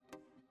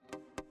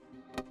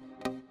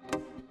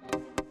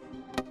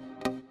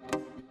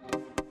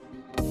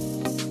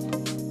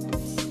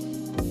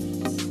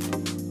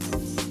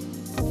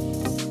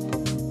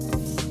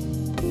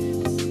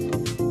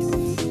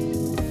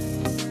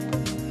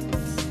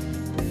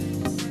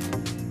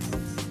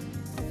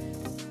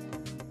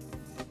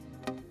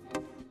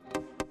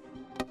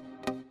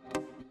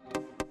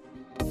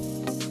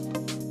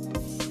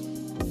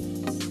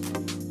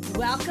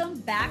welcome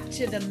back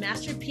to the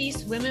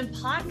Masterpiece Women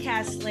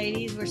Podcast,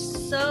 ladies. We're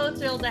so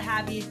thrilled to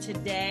have you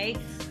today.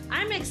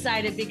 I'm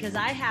excited because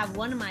I have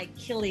one of my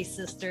Killy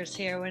sisters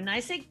here. When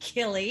I say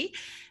Killy,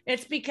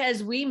 it's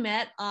because we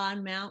met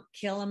on Mount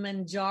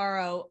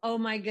Kilimanjaro. Oh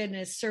my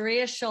goodness.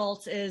 Suria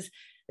Scholtz is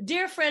a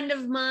dear friend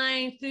of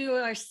mine through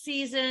our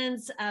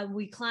seasons.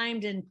 We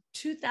climbed in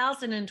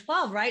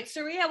 2012, right?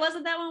 Suria,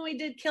 wasn't that when we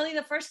did Killy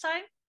the first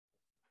time?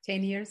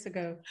 10 years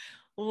ago.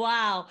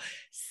 Wow.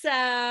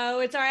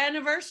 So it's our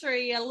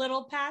anniversary, a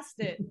little past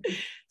it.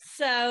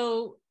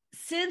 So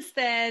since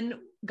then,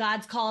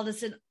 God's called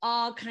us in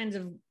all kinds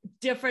of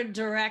different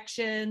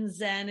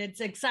directions, and it's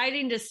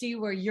exciting to see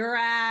where you're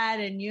at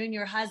and you and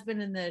your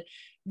husband and the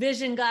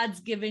vision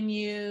God's given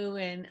you.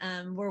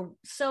 And we're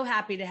so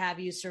happy to have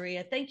you,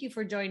 Suria. Thank you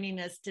for joining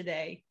us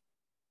today.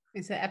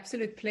 It's an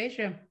absolute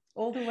pleasure.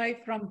 All the way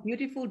from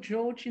beautiful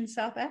George in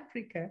South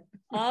Africa.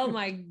 Oh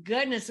my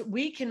goodness.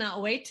 We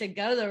cannot wait to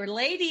go there.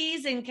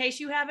 Ladies, in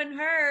case you haven't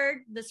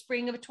heard, the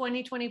spring of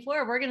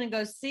 2024, we're going to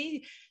go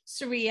see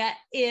Suria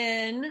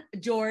in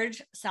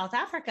George, South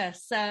Africa.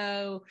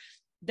 So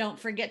don't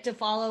forget to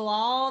follow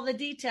all the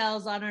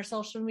details on our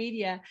social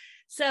media.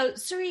 So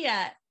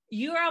Suria,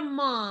 you're a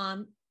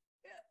mom.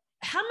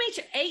 How many?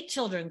 8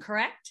 children,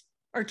 correct?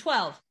 Or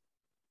 12?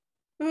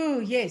 Oh,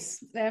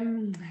 yes. A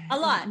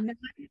lot.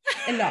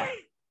 A lot.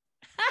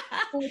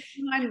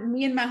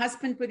 Me and my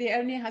husband were the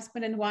only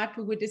husband and wife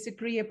who would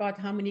disagree about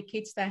how many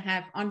kids they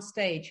have on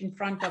stage in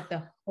front of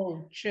the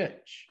whole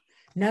church.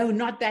 No,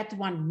 not that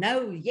one.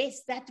 No,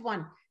 yes, that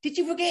one. Did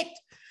you forget?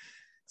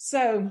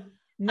 So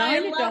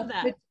 9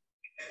 adopted,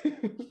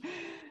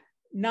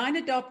 9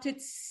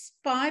 adopted,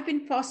 5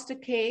 in foster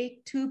care,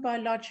 2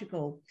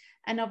 biological.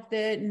 And of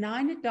the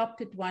 9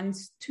 adopted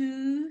ones,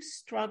 2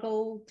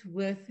 struggled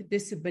with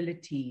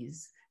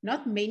disabilities,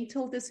 not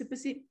mental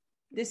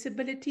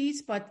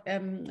disabilities, but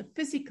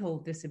physical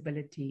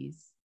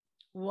disabilities.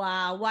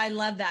 Wow. Well, I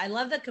love that. I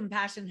love the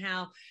compassion,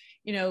 how,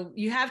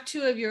 you have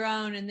 2 of your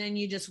own and then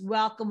you just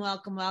welcome.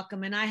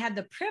 And I had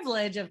the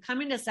privilege of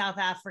coming to South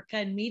Africa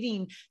and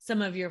meeting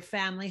some of your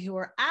family who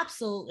were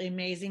absolutely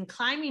amazing,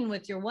 climbing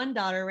with your one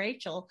daughter,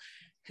 Rachel,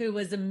 who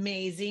was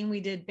amazing.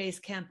 We did Base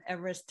Camp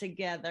Everest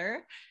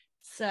together.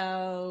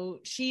 So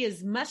she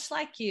is much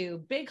like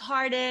you,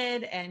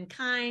 big-hearted and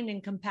kind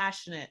and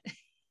compassionate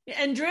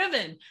and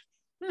driven.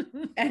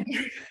 And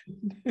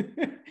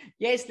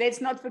yes,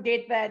 let's not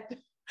forget that.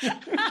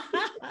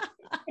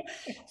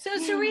 So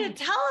Suria,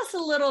 tell us a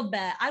little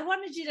bit. I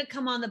wanted you to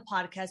come on the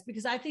podcast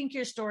because I think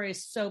your story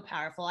is so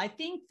powerful. I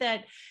think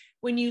that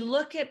when you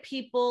look at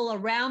people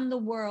around the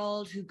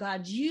world who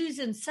God used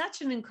in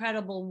such an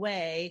incredible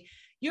way,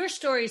 your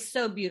story is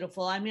so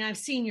beautiful. I mean, I've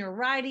seen your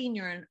writing,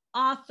 you're an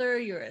author,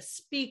 you're a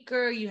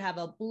speaker, you have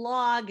a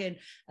blog and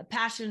a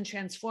passion to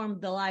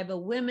transform the life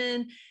of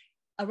women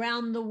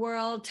around the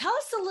world. Tell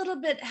us a little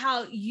bit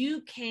how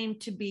you came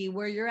to be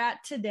where you're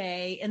at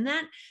today and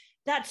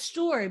that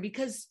story,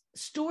 because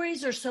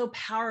stories are so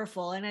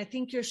powerful. And I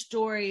think your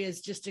story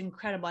is just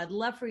incredible. I'd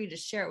love for you to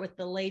share it with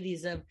the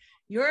ladies of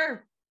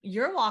your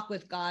walk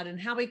with God and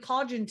how he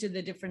called you into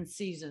the different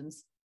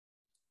seasons.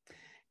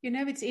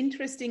 It's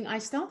interesting. I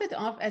started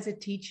off as a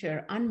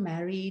teacher,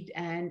 unmarried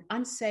and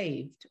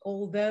unsaved,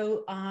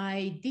 although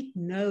I did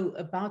know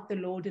about the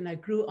Lord and I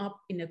grew up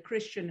in a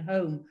Christian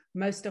home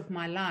most of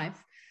my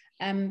life.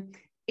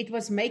 It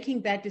was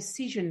making that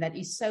decision that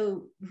is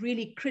so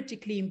really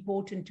critically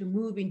important to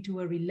move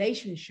into a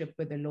relationship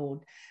with the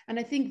Lord. And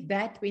I think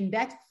that when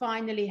that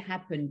finally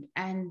happened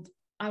and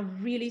I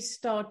really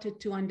started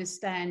to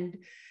understand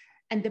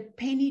and the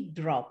penny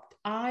dropped,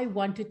 I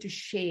wanted to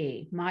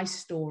share my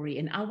story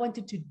and I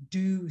wanted to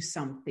do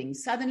something.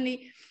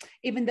 Suddenly,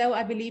 even though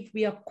I believe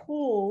we are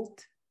called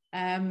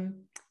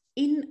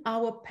in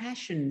our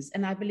passions,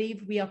 and I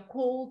believe we are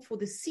called for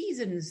the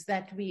seasons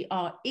that we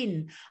are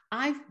in,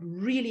 I've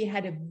really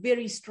had a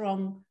very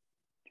strong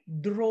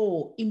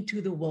draw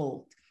into the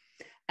world.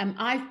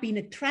 I've been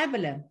a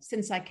traveler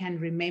since I can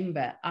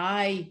remember.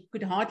 I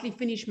could hardly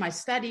finish my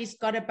studies,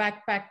 got a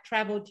backpack,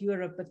 traveled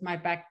Europe with my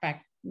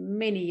backpack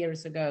many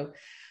years ago.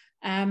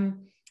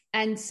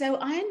 And so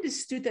I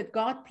understood that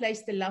God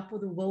placed the love for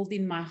the world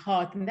in my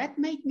heart, and that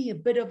made me a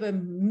bit of a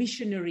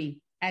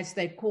missionary, as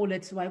they call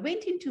it. So I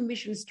went into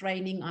missions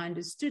training. I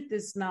understood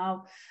this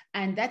now,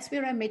 and that's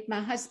where I met my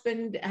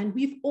husband, and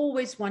we've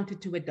always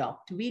wanted to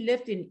adopt. We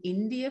lived in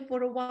India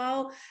for a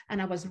while,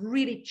 and I was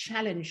really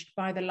challenged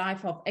by the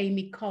life of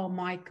Amy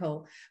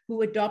Carmichael,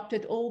 who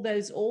adopted all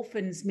those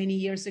orphans many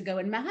years ago.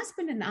 And my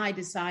husband and I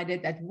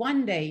decided that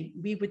one day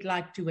we would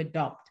like to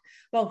adopt.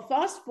 Well,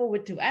 fast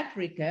forward to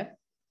Africa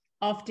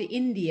after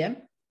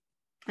India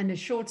and a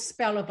short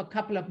spell of a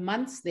couple of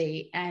months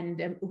there,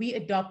 and we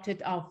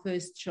adopted our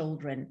first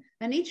children.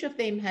 And each of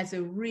them has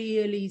a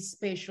really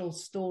special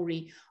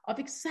story of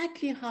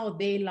exactly how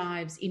their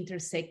lives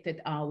intersected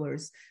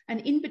ours.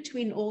 And in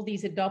between all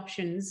these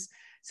adoptions,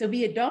 so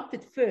we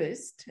adopted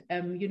first,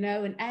 and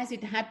as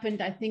it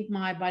happened, I think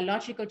my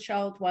biological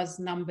child was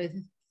number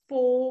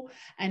 4,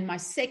 and my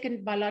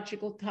second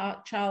biological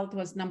child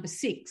was number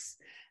 6.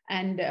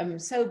 And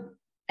so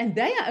And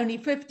they are only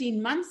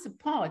 15 months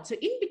apart. So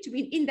in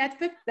between,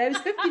 those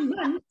 15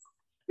 months,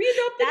 we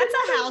adopted. That's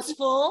a house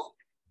full.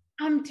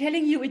 I'm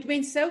telling you, it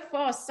went so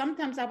fast.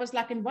 Sometimes I was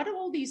like, and what are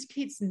all these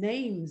kids'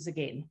 names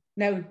again?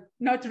 No,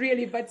 not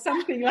really, but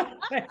something like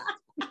that.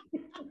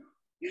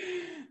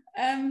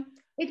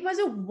 It was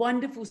a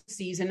wonderful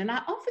season. And I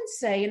often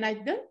say, and I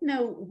don't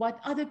know what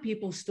other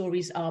people's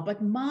stories are,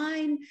 but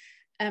mine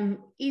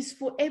is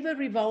forever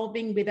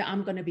revolving whether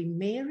I'm going to be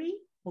Mary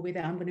or whether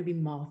I'm going to be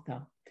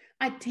Martha.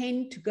 I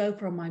tend to go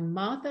from my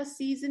Martha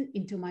season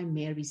into my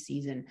Mary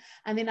season.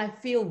 And then I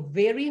feel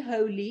very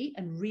holy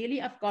and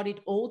really I've got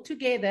it all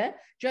together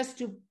just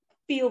to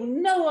feel,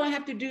 no, I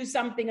have to do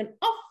something, and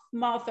off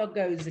Martha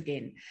goes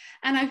again.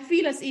 And I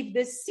feel as if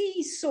the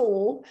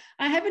seesaw,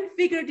 I haven't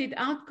figured it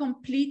out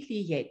completely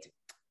yet.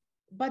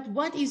 But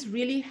what is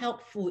really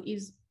helpful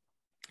is,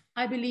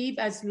 I believe,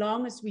 as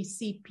long as we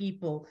see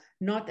people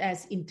not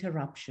as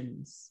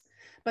interruptions,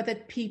 but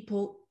that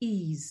people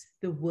ease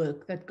the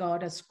work that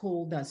God has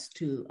called us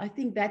to. I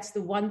think that's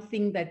the one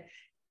thing that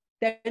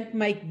don't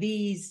make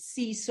these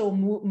seesaw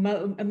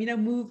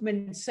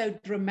movements so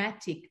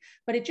dramatic,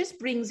 but it just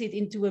brings it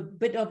into a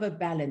bit of a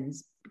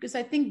balance. Because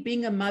I think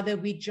being a mother,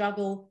 we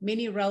juggle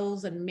many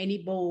roles and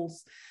many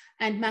balls.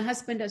 And my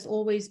husband has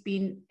always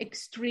been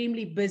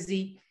extremely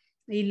busy.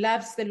 He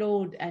loves the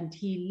Lord and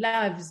he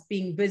loves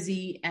being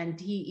busy and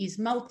he is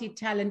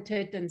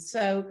multi-talented. And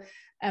so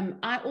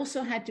I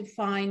also had to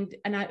find,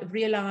 and I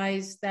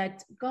realized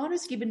that God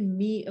has given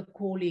me a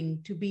calling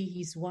to be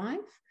his wife,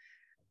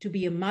 to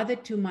be a mother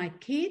to my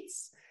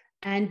kids,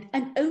 and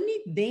only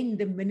then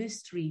the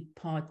ministry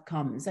part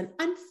comes. And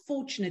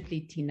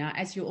unfortunately, Tina,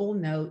 as you all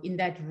know, in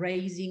that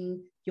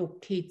raising your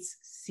kids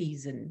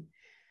season,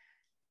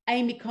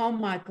 Amy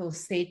Carmichael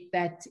said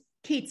that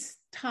kids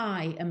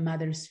tie a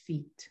mother's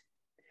feet.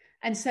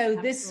 And so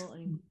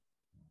Absolutely.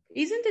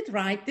 Isn't it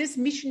right? This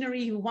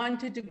missionary who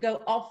wanted to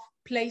go off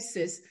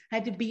places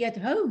had to be at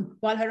home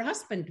while her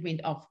husband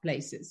went off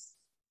places.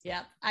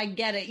 Yeah, I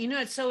get it. You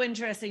know, it's so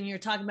interesting. You're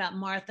talking about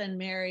Martha and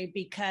Mary,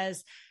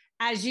 because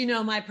as you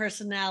know, my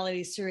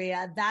personality,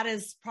 Suria, that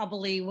is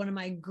probably one of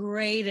my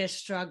greatest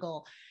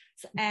struggles.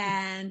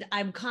 And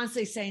I'm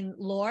constantly saying,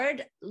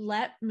 Lord,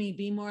 let me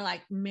be more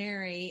like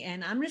Mary.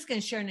 And I'm just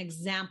going to share an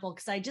example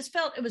because I just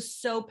felt it was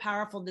so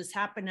powerful. This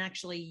happened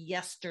actually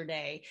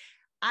yesterday.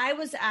 I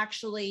was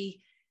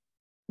actually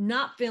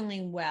not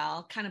feeling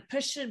well, kind of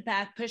pushed it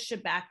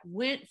back,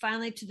 went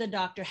finally to the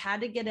doctor,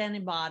 had to get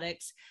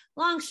antibiotics.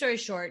 Long story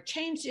short,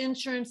 changed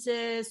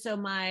insurances. So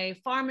my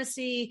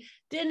pharmacy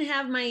didn't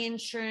have my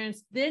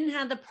insurance, didn't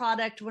have the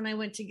product when I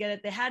went to get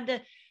it. They had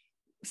to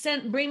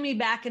bring me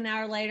back an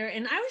hour later.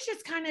 And I was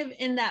just kind of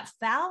in that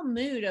foul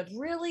mood of,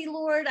 really,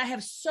 Lord, I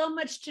have so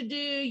much to do.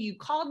 You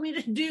called me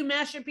to do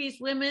Masterpiece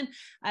Women.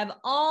 I have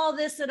all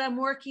this that I'm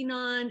working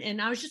on. And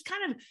I was just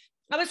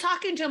I was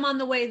talking to him on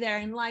the way there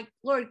and like,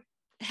 Lord,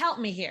 help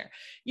me here,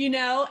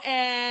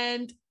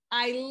 and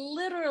I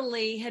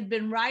literally had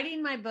been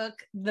writing my book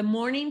the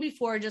morning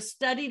before, just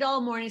studied all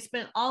morning,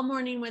 spent all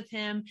morning with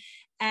him.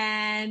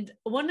 And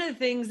one of the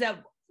things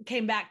that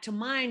came back to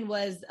mind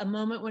was a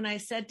moment when I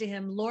said to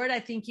him, Lord, I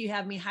think you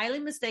have me highly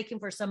mistaken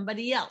for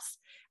somebody else.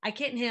 I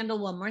can't handle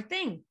one more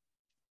thing.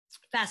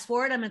 Fast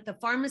forward, I'm at the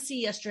pharmacy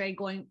yesterday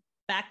going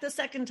back the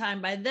second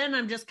time. By then,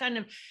 I'm just kind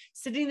of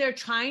sitting there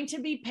trying to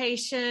be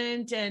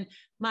patient, and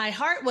my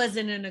heart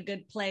wasn't in a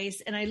good place.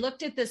 And I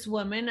looked at this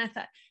woman. I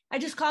thought, I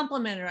just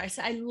complimented her. I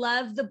said, I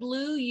love the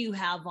blue you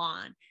have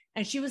on.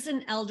 And she was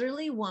an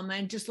elderly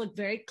woman, just looked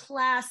very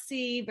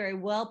classy, very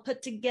well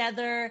put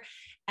together.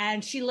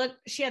 And she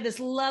had this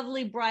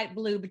lovely bright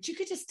blue, but you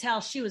could just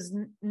tell she was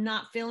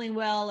not feeling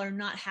well or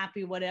not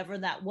happy, whatever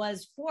that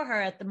was for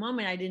her at the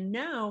moment. I didn't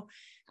know.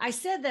 I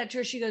said that to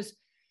her. She goes,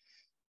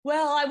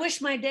 well, I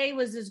wish my day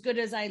was as good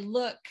as I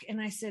look.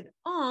 And I said,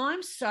 oh,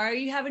 I'm sorry. Are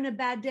you having a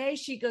bad day?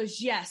 She goes,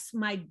 yes,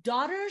 my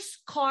daughter's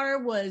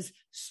car was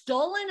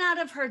stolen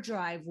out of her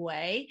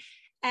driveway.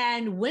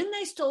 And when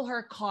they stole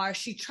her car,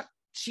 she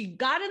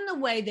got in the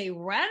way. They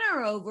ran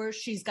her over.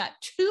 She's got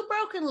 2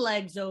 broken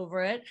legs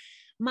over it.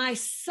 My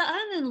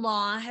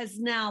son-in-law has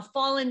now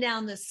fallen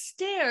down the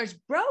stairs,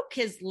 broke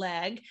his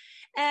leg.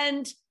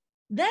 And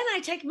then I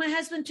take my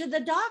husband to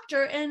the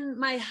doctor, and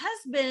my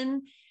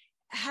husband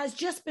has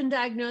just been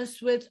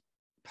diagnosed with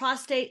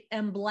prostate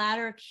and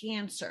bladder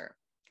cancer.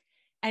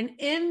 And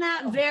in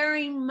that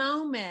very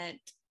moment,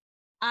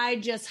 I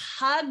just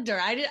hugged her.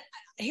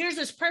 Here's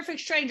this perfect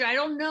stranger. I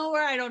don't know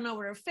her. I don't know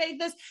what her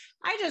faith is.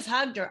 I just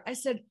hugged her. I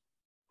said,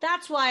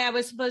 that's why I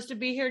was supposed to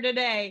be here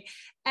today.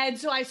 And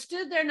so I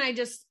stood there and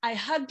I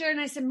hugged her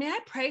and I said, may I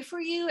pray for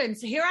you? And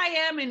so here I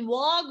am in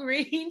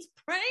Walgreens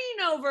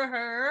praying over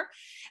her.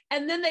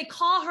 And then they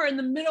call her in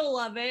the middle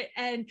of it.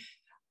 And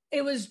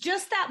it was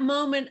just that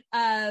moment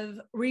of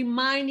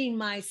reminding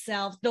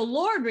myself, the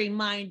Lord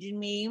reminded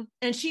me,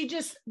 and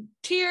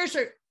tears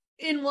are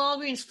in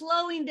Walgreens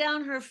flowing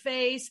down her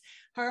face.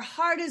 Her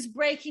heart is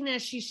breaking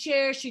as she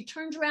shares. She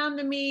turns around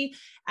to me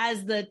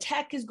as the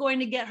tech is going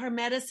to get her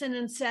medicine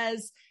and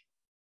says,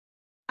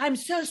 I'm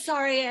so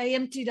sorry I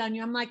emptied on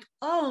you. I'm like,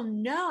 oh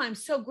no, I'm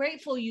so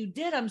grateful you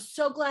did. I'm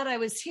so glad I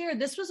was here.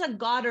 This was a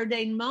God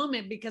ordained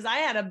moment because I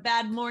had a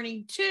bad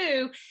morning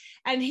too.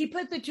 And he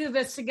put the two of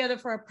us together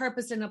for a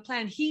purpose and a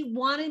plan. He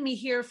wanted me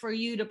here for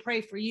you to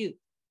pray for you.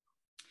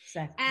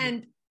 Exactly.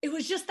 And it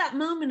was just that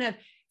moment of,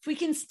 if we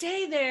can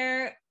stay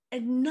there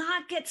and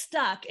not get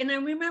stuck. And I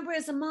remember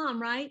as a mom,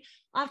 right?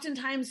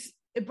 Oftentimes,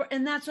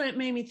 and that's what it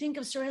made me think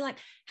of, Suria, like,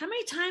 how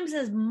many times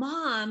as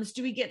moms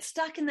do we get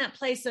stuck in that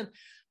place of,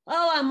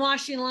 oh, I'm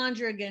washing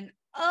laundry again.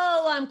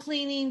 Oh, I'm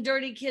cleaning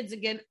dirty kids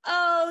again.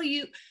 Oh,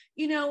 you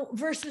know,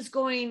 versus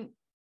going,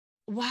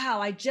 wow,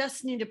 I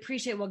just need to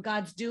appreciate what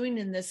God's doing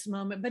in this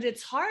moment. But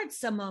it's hard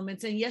some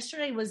moments. And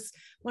yesterday was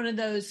one of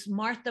those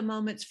Martha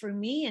moments for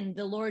me. And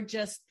the Lord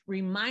just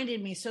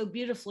reminded me so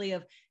beautifully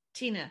of,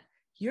 Tina,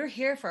 you're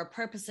here for a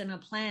purpose and a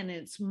plan.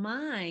 And it's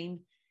mine.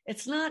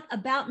 It's not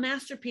about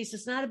Masterpiece.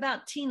 It's not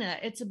about Tina.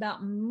 It's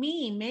about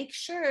me. Make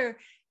sure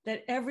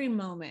that every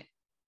moment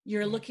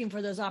you're looking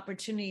for those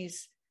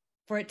opportunities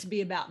for it to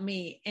be about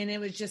me. And it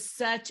was just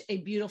such a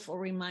beautiful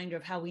reminder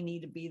of how we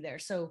need to be there.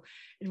 So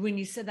when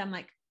you said that, I'm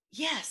like,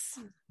 yes.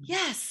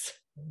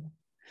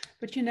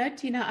 But you know,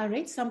 Tina, I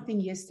read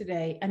something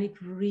yesterday and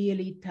it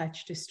really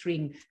touched a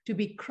string, to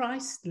be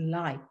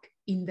Christ-like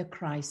in the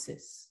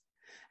crisis.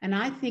 And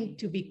I think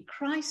to be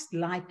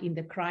Christ-like in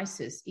the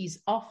crisis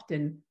is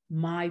often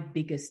my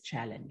biggest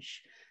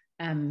challenge.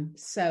 I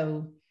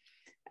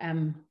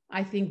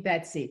think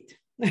that's it.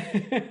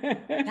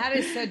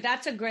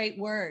 That's a great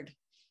word.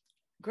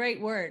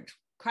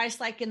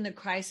 Christ-like in the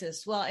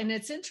crisis. Well, and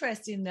it's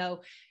interesting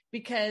though,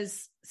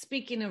 because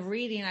speaking of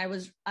reading,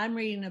 I'm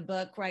reading a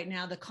book right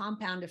now, The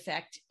Compound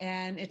Effect,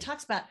 and it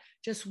talks about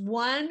just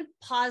one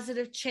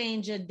positive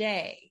change a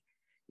day.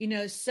 You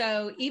know,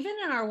 so even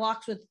in our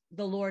walks with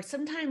the Lord,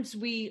 sometimes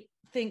we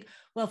think,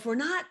 well, if we're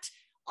not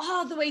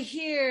all the way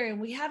here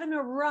and we haven't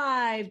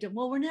arrived,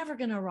 well, we're never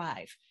going to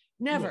arrive.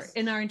 Never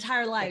in our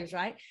entire lives,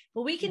 right?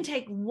 But we can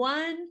take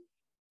one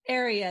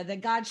area that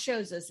God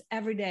shows us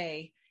every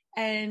day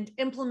and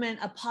implement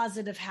a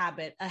positive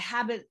habit,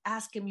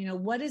 ask him, you know,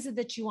 what is it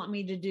that you want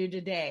me to do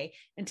today?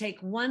 And take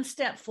one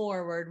step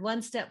forward.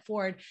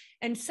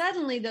 And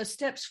suddenly those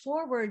steps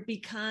forward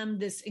become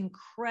this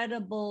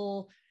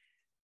incredible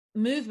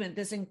movement,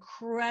 this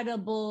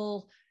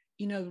incredible,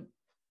 you know,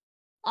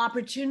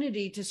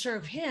 opportunity to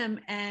serve him.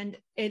 And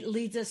it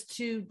leads us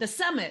to the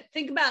summit.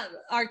 Think about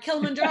our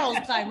Kilimanjaro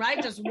climb,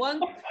 right? Just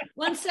one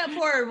step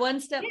forward,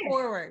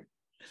 forward.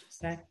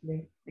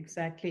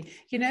 Exactly.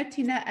 You know,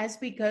 Tina, as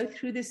we go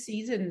through the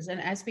seasons and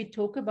as we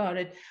talk about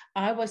it,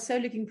 I was so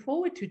looking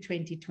forward to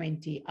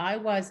 2020. I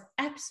was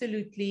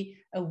absolutely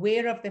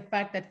aware of the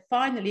fact that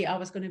finally I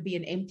was going to be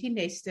an empty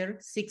nester,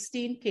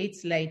 16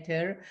 kids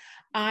later.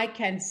 I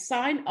can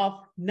sign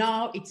off.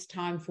 Now it's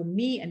time for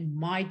me and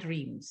my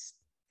dreams.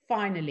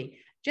 Finally,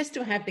 just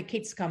to have the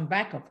kids come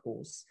back, of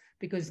course,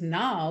 because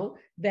now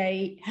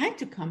they had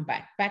to come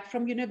back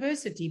from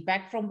university,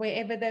 back from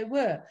wherever they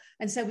were.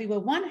 And so we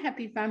were one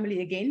happy family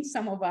again,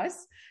 some of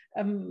us.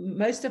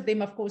 Most of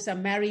them, of course, are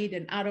married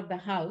and out of the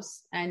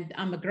house. And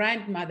I'm a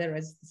grandmother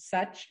as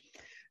such.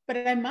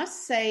 But I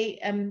must say,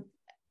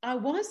 I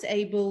was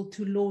able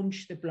to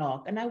launch the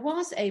blog and I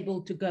was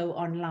able to go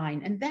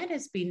online. And that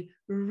has been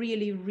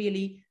really,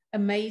 really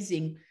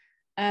amazing.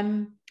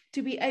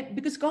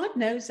 Because God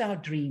knows our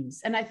dreams.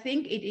 And I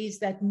think it is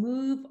that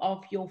move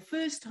of your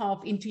first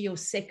half into your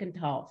second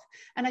half.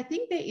 And I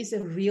think there is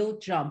a real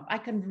jump. I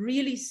can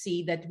really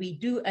see that we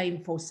do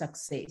aim for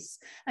success.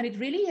 And it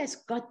really has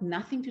got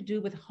nothing to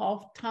do with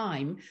half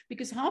time,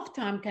 because half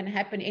time can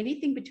happen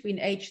anything between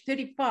age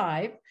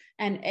 35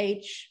 and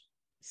age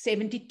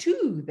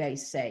 72, they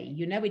say.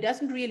 You know, it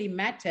doesn't really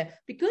matter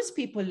because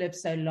people live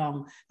so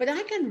long. But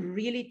I can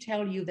really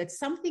tell you that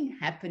something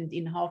happened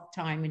in half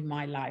time in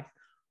my life,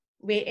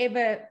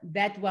 wherever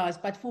that was.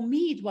 But for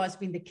me, it was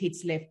when the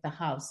kids left the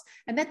house,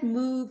 and that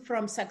move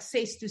from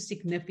success to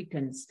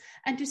significance,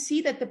 and to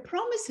see that the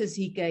promises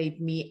he gave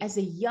me as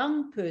a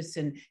young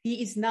person,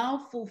 he is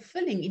now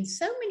fulfilling in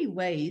so many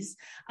ways.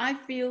 I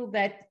feel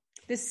that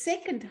the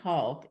second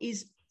half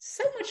is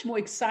so much more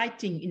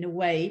exciting in a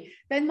way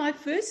than my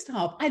first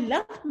half. I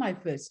loved my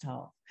first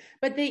half,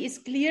 but there is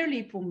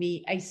clearly for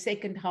me a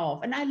second half.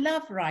 And I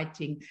love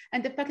writing,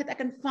 and the fact that I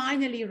can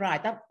finally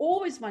write. I've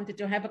always wanted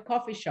to have a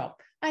coffee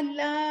shop. I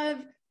love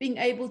being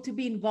able to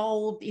be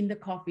involved in the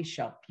coffee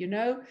shop, you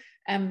know,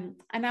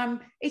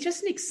 it's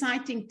just an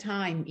exciting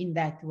time in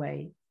that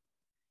way.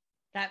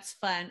 That's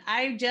fun.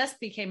 I just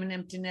became an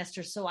empty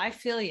nester, so I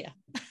feel you.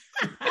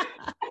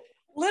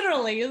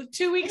 Literally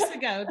 2 weeks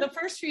ago, the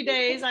first few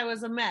days I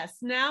was a mess.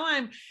 Now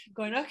I'm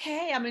going,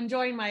 okay, I'm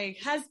enjoying my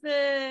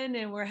husband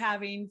and we're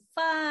having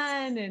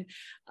fun.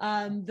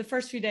 And the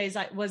first few days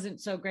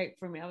wasn't so great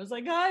for me. I was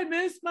like, I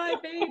miss my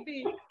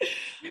baby.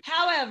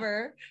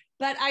 However,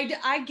 but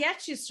I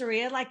get you,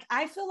 Suria. Like,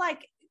 I feel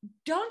like,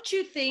 don't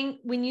you think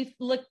when you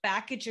look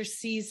back at your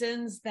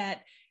seasons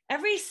that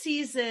every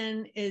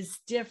season is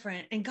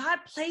different, and God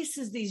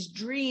places these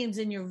dreams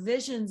and your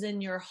visions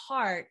in your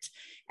heart?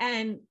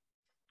 And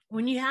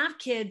when you have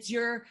kids,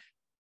 you're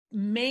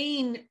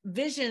main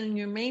vision,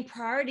 your main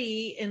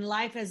priority in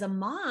life as a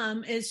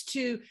mom is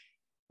to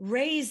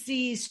raise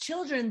these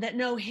children that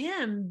know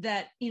him,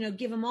 that,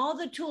 give them all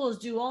the tools,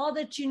 do all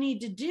that you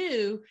need to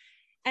do.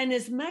 And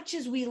as much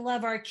as we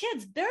love our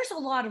kids, there's a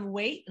lot of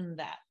weight in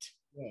that.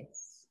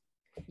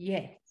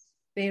 Yes,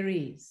 there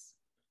is.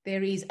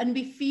 And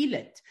we feel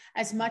it.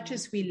 As much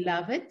as we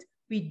love it,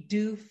 we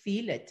do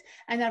feel it.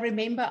 And I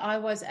remember I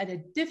was at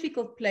a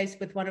difficult place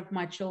with one of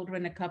my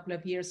children a couple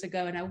of years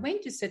ago, and I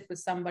went to sit with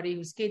somebody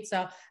whose kids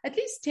are at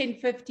least 10,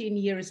 15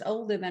 years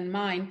older than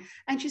mine.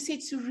 And she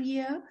said,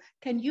 Suria,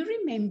 can you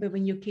remember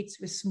when your kids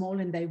were small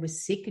and they were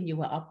sick and you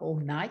were up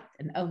all night?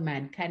 And oh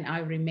man, can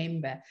I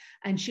remember?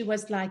 And she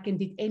was like, and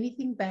did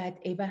anything bad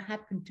ever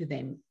happen to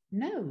them?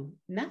 No,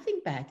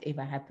 nothing bad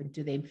ever happened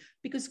to them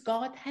because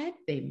God had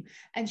them.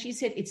 And she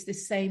said, it's the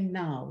same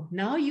now.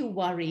 Now you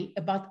worry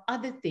about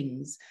other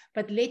things.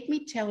 But let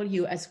me tell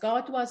you, as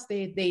God was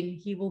there then,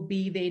 he will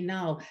be there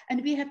now.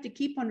 And we have to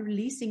keep on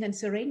releasing and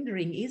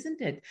surrendering,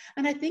 isn't it?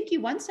 And I think he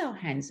wants our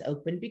hands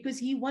open because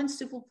he wants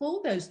to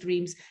fulfill those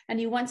dreams and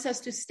he wants us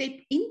to step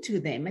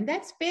into them. And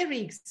that's very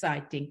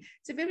exciting.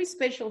 It's a very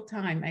special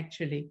time,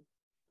 actually.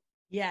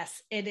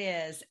 Yes, it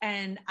is.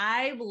 And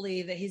I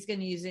believe that he's going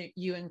to use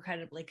you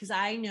incredibly, because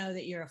I know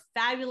that you're a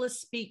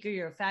fabulous speaker.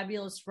 You're a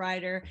fabulous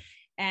writer.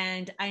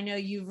 And I know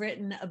you've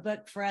written a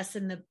book for us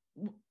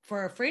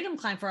for a Freedom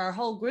Climb, for our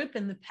whole group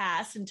in the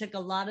past, and took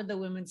a lot of the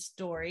women's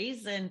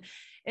stories. And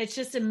it's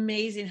just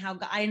amazing how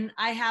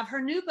I have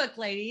her new book,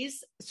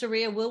 ladies.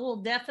 Suria, we will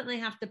definitely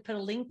have to put a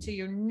link to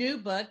your new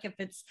book if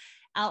it's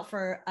out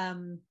for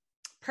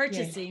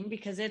purchasing,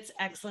 because it's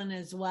excellent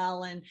as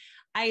well. And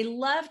I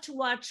love to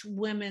watch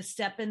women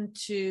step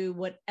into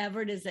whatever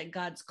it is that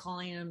God's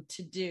calling them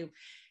to do.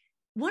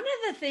 One of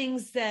the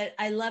things that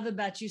I love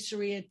about you,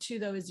 Suria, too,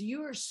 though, is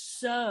you are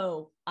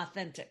so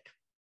authentic,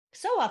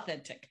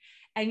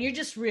 and you're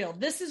just real.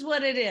 This is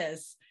what it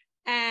is.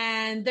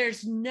 And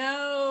there's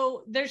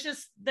no,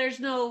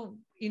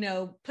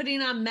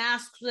 putting on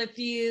masks with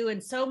you.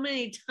 And so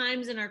many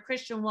times in our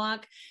Christian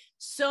walk,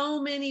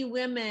 so many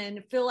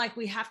women feel like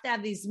we have to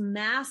have these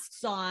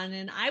masks on.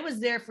 And I was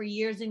there for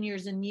years and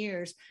years and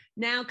years.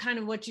 Now kind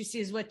of what you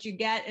see is what you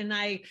get. And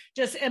I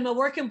just am a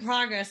work in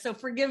progress. So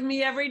forgive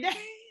me every day.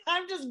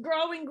 I'm just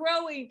growing,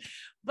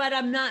 but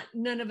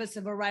none of us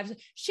have arrived.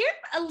 Share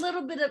a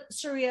little bit of,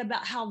 Suria,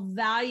 about how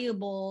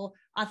valuable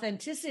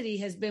authenticity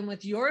has been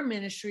with your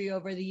ministry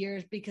over the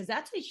years, because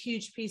that's a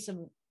huge piece of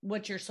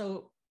what you're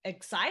so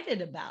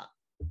excited about.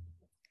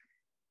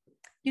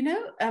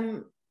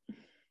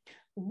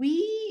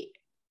 We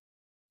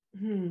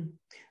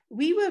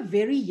were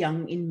very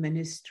young in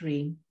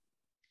ministry,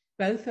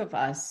 both of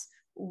us,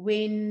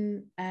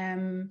 when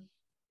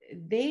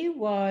there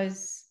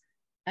was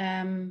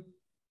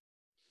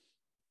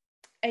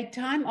a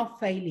time of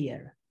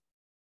failure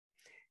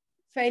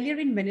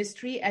in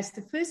ministry, as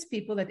the first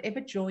people that ever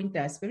joined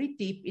us very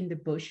deep in the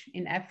bush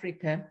in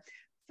Africa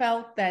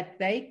felt that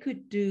they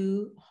could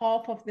do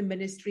half of the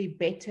ministry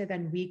better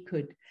than we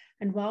could.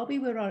 And while we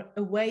were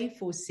away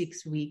for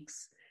 6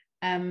 weeks,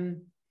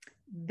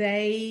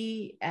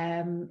 they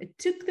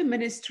took the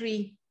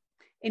ministry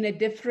in a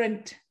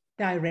different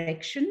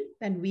direction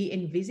than we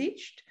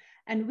envisaged.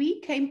 And we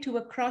came to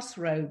a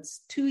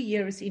crossroads 2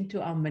 years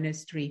into our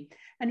ministry.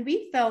 And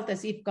we felt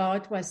as if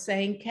God was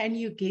saying, can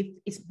you give,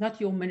 it's not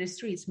your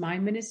ministry, it's my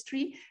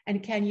ministry.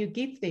 And can you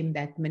give them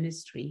that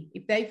ministry?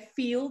 If they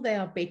feel they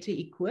are better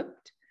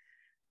equipped,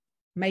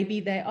 maybe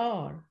they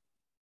are.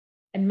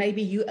 And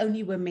maybe you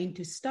only were meant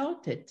to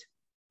start it.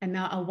 And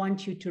now I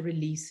want you to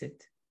release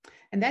it.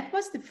 And that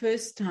was the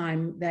first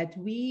time that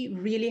we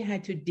really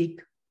had to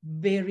dig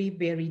very,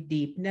 very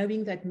deep,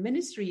 knowing that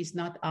ministry is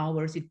not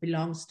ours, it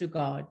belongs to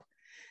God.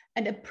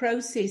 And a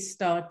process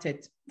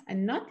started.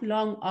 And not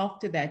long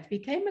after that, we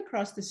came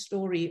across the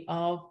story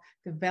of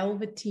the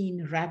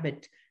Velveteen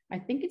Rabbit. I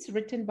think it's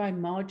written by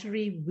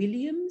Marjorie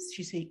Williams.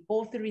 She's an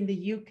author in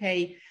the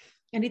UK.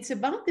 And it's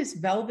about this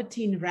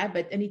Velveteen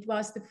Rabbit. And it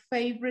was the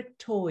favorite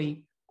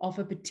toy of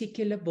a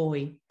particular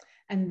boy.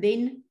 And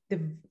then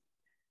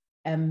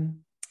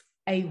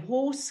a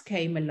horse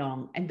came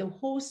along, and the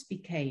horse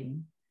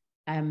became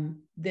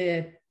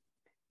the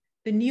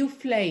new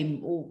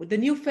flame, or the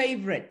new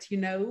favorite,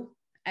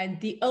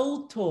 and the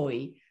old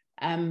toy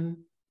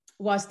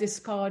was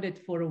discarded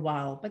for a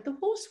while. But the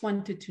horse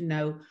wanted to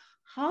know,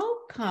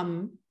 how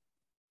come,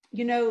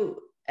 how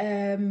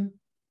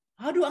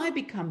do I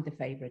become the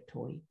favorite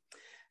toy?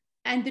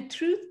 And the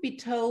truth be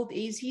told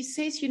is, he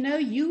says,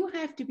 you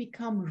have to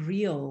become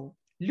real.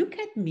 Look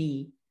at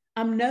me.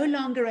 I'm no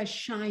longer as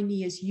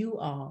shiny as you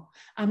are.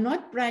 I'm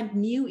not brand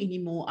new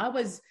anymore. I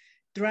was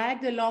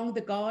dragged along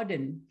the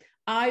garden.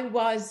 I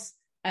was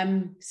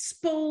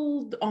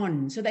spilled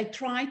on. So they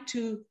tried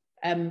to,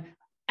 and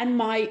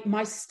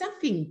my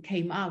stuffing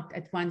came out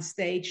at one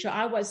stage. So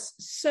I was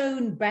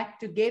sewn back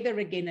together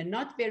again, and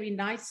not very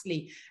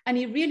nicely. And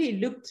he really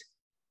looked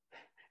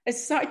a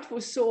sight for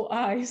sore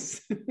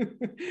eyes.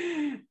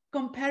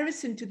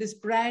 Comparison to this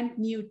brand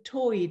new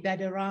toy that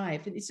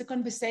arrived. And it's a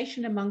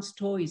conversation amongst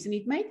toys. And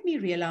it made me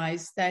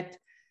realize that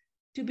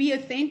to be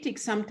authentic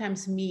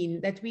sometimes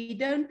mean that we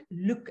don't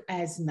look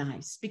as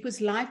nice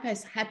because life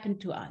has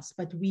happened to us,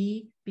 but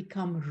we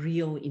become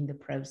real in the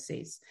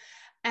process.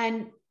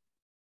 And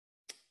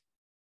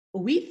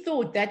we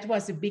thought that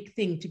was a big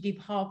thing to give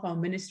half our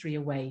ministry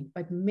away.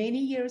 But many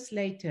years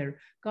later,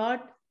 God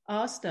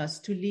asked us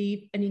to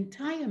leave an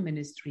entire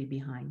ministry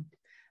behind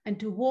and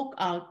to walk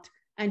out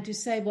and to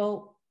say,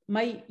 well,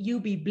 may you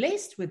be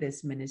blessed with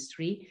this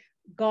ministry.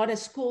 God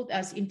has called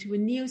us into a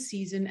new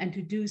season and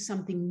to do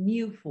something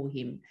new for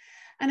him.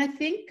 And I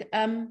think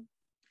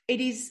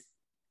it is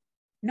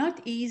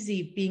not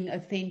easy being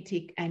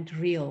authentic and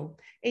real.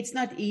 It's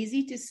not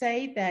easy to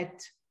say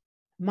that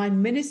my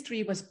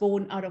ministry was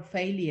born out of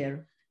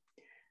failure.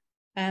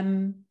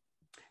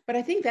 But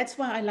I think that's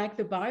why I like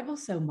the Bible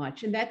so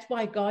much. And that's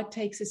why God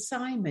takes a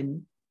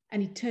Simon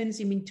and he turns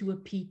him into a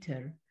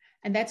Peter.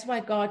 And that's why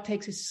God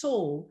takes a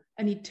Saul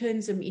and he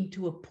turns him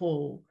into a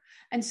Paul.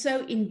 And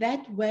so in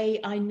that way,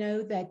 I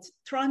know that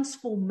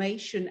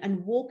transformation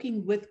and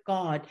walking with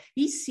God,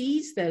 he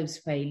sees those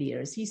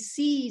failures. He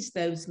sees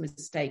those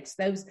mistakes,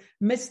 those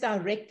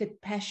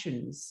misdirected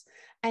passions.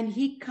 And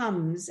he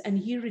comes and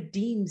he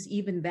redeems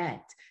even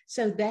that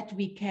so that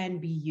we can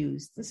be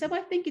used. And so I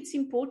think it's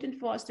important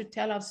for us to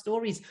tell our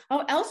stories.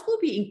 How else will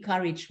we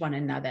encourage one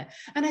another?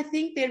 And I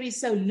think there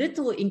is so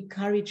little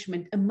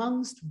encouragement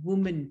amongst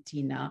women,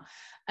 Tina.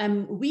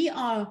 We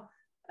are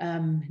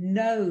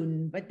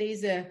known, but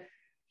there's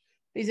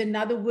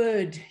another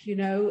word,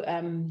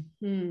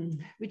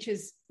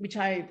 which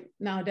I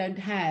now don't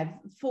have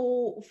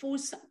for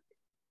as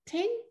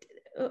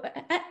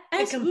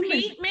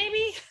compete, women,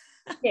 maybe.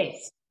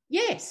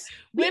 Yes.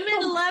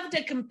 Women love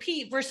to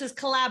compete versus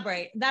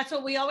collaborate. That's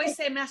what we always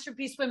say,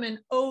 Masterpiece Women,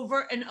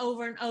 over and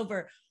over and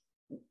over.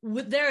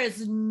 There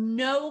is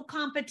no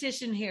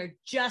competition here,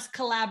 just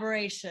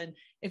collaboration.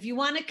 If you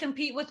want to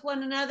compete with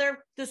one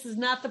another, this is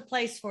not the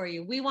place for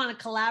you. We want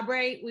to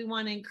collaborate, we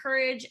want to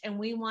encourage, and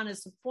we want to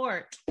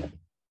support.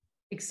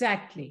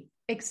 Exactly.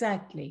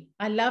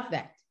 I love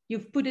that.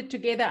 You've put it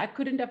together. I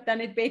couldn't have done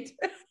it better.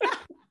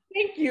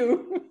 Thank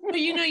you. But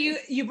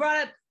you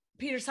brought up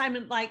Peter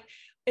Simon, like,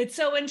 it's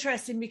so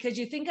interesting because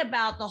you think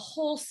about the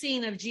whole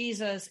scene of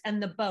Jesus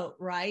and the boat,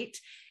 right?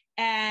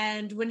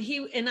 And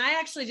I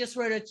actually just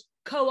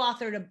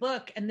co-authored a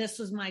book, and this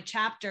was my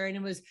chapter, and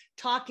it was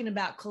talking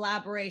about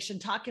collaboration,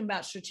 talking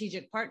about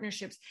strategic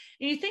partnerships.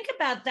 And you think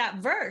about that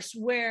verse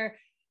where,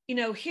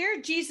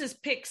 here Jesus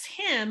picks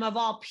him of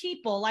all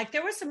people. Like,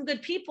 there were some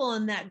good people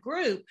in that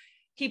group.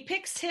 He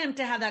picks him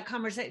to have that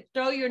conversation,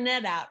 throw your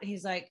net out. And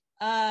he's like,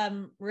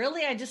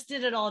 really? I just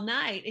did it all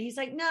night. And he's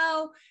like,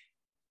 no,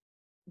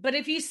 but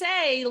if you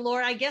say,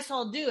 Lord, I guess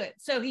I'll do it.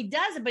 So he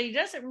does it, but he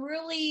doesn't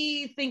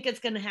really think it's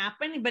going to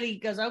happen. But he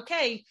goes,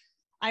 okay,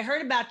 I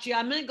heard about you.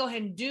 I'm going to go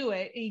ahead and do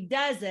it. He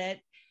does it.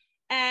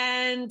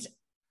 And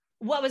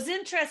what was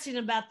interesting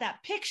about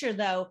that picture,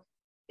 though,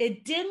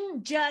 it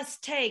didn't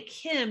just take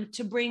him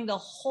to bring the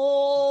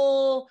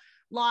whole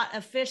lot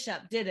of fish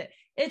up, did it?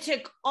 It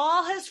took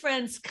all his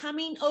friends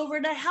coming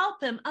over to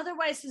help him.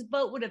 Otherwise, his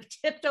boat would have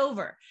tipped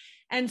over.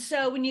 And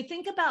so when you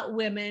think about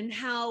women,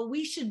 how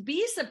we should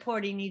be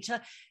supporting each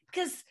other,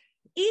 because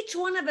each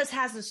one of us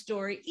has a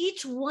story.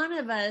 Each one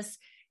of us,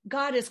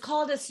 God has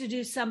called us to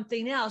do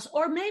something else,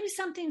 or maybe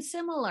something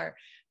similar.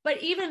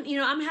 But even,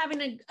 I'm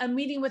having a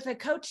meeting with a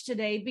coach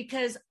today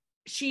because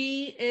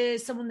she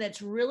is someone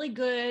that's really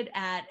good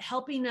at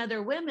helping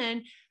other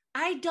women.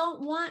 I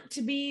don't want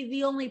to be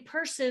the only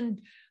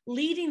person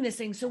leading this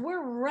thing. So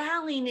we're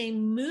rallying a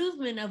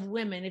movement of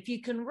women. If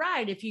you can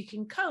write, if you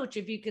can coach,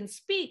 if you can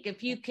speak,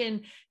 if you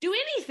can do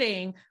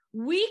anything,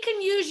 we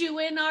can use you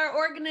in our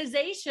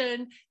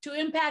organization to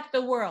impact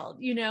the world,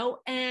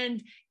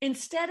 and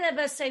instead of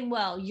us saying,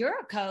 well, you're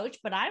a coach,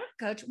 but I'm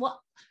a coach.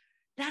 Well,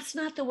 that's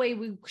not the way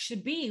we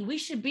should be. We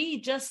should be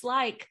just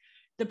like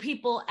the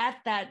people at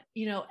that,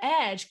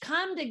 edge,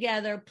 come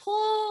together,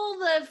 pull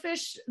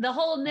the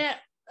whole net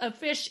of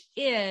fish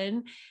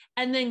in,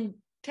 and then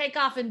take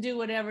off and do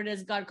whatever it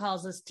is God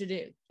calls us to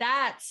do.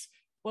 That's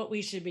what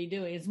we should be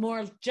doing. It's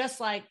more just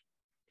like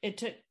it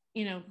took,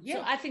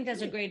 so I think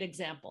that's a great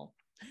example.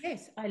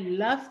 Yes, I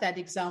love that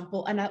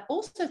example. And I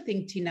also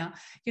think, Tina,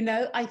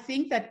 I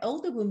think that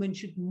older women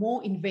should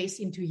more invest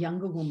into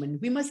younger women.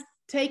 We must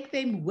take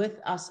them with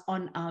us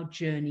on our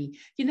journey.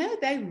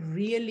 They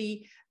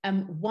really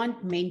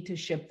want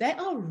mentorship. They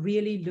are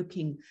really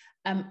looking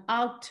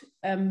out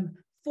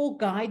for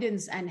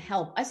guidance and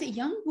help. As a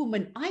young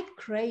woman, I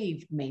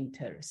craved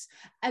mentors,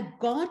 a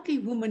godly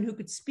woman who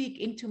could speak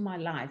into my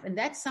life. And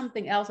that's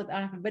something else that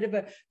I have a bit of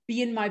a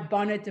bee in my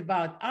bonnet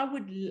about.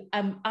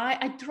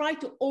 I try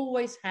to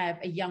always have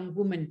a young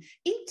woman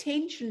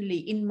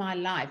intentionally in my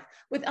life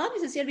without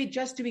necessarily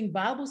just doing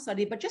Bible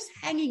study, but just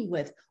hanging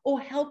with or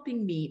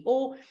helping me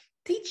or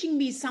teaching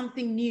me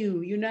something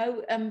new.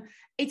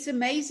 It's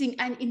amazing.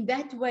 And in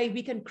that way,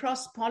 we can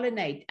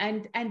cross-pollinate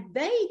and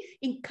they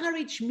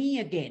encourage me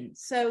again.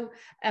 So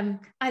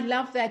I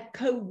love that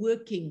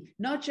co-working,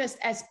 not just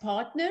as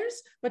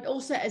partners, but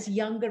also as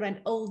younger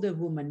and older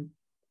women.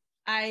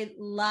 I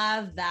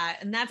love that.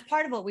 And that's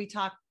part of what we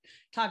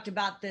talked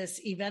about this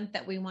event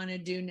that we want to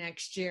do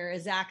next year,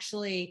 is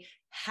actually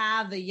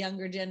have the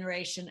younger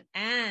generation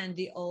and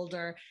the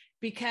older,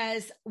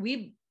 because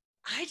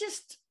I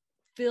just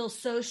feel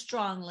so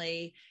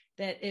strongly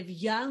that if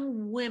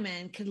young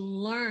women could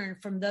learn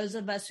from those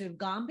of us who have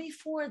gone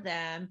before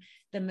them,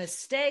 the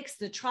mistakes,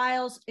 the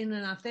trials in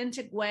an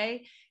authentic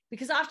way,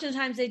 because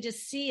oftentimes they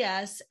just see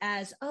us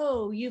as,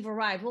 oh, you've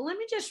arrived. Well, let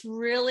me just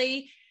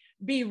really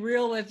be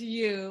real with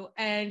you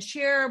and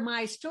share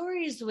my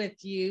stories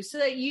with you so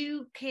that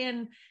you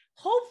can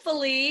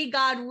hopefully,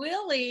 God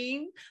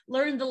willing,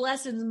 learn the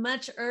lessons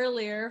much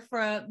earlier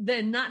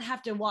than not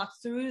have to walk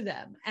through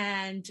them.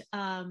 And,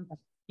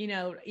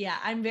 yeah,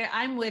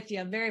 I'm with you.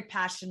 I'm very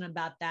passionate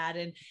about that.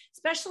 And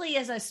especially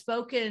as I've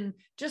spoken,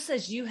 just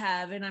as you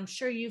have, and I'm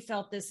sure you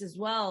felt this as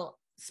well,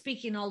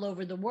 speaking all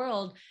over the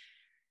world,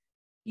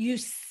 you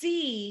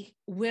see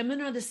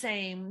women are the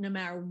same no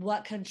matter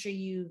what country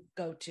you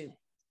go to.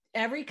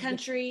 Every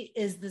country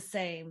is the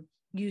same.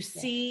 You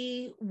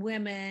see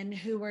women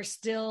who are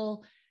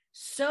still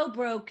so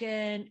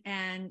broken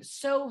and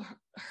so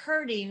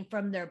hurting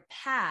from their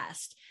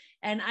past.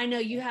 And I know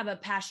you have a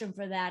passion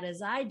for that,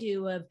 as I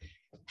do, of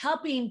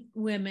helping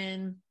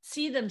women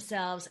see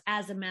themselves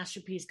as a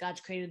masterpiece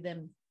God's created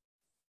them.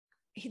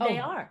 They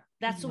are.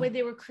 That's the way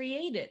they were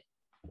created.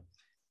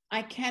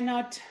 I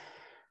cannot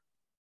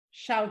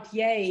shout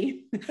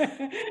yay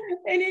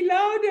any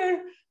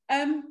louder.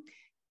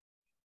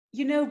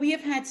 We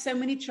have had so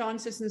many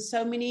chances and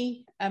so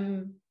many,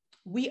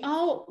 we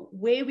are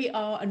where we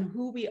are and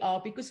who we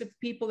are because of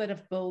people that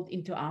have built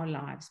into our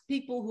lives,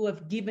 people who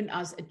have given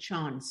us a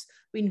chance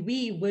when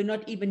we were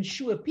not even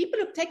sure. People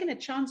have taken a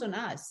chance on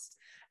us.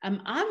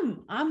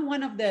 I'm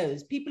one of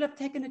those. People have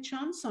taken a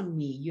chance on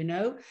me,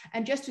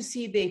 and just to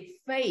see their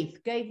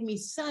faith gave me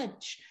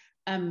such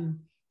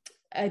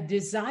a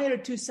desire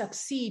to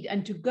succeed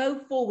and to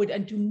go forward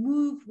and to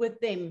move with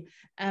them.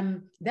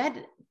 That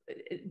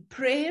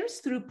prayers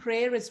through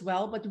prayer as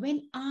well. But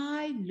when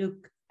I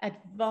look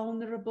at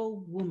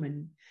vulnerable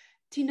women,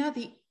 Tina,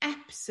 the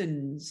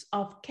absence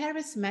of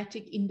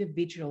charismatic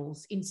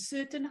individuals in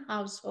certain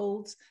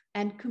households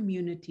and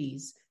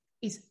communities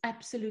is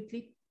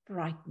absolutely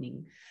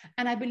frightening.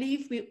 And I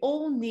believe we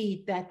all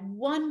need that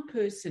one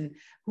person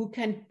who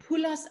can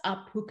pull us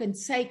up, who can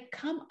say,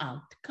 come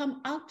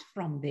out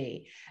from there.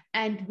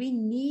 And we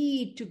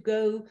need to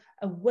go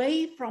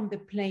away from the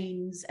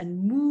plains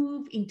and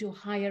move into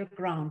higher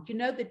ground.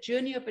 The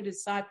journey of a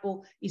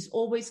disciple is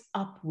always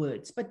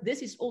upwards, but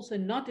this is also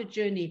not a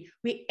journey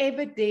we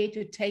ever dare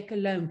to take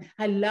alone.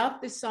 I love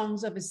the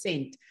Songs of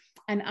Ascent,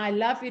 and I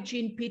love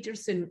Eugene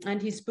Peterson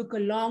and his book, A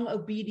Long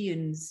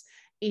Obedience,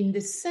 in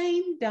the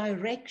same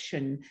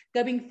direction,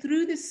 going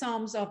through the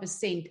Psalms of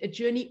Ascent, a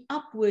journey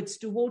upwards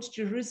towards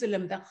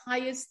Jerusalem, the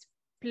highest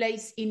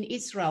place in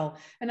Israel.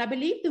 And I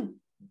believe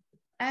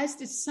as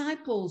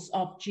disciples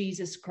of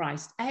Jesus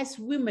Christ, as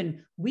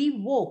women, we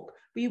walk,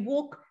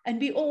 and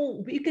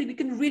we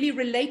can really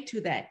relate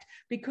to that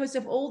because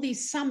of all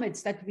these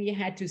summits that we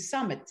had to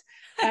summit,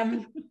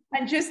 and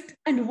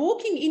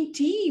walking in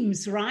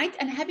teams, right?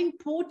 And having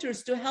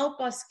porters to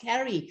help us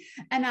carry.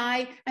 And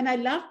I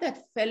love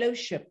that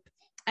fellowship.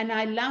 And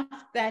I love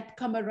that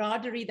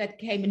camaraderie that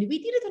came. And we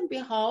did it on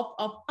behalf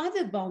of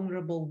other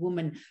vulnerable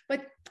women.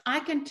 But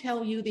I can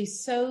tell you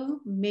there's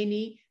so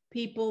many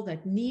people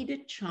that need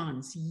a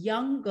chance,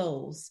 young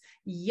girls,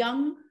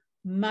 young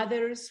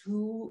mothers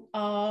who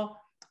are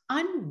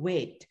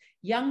unwed,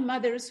 young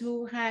mothers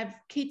who have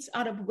kids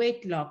out of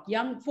wedlock,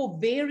 young for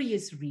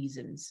various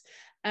reasons.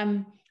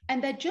 And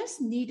they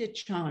just need a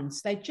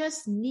chance. They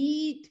just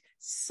need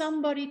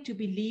somebody to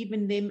believe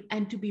in them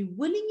and to be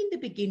willing in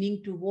the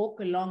beginning to walk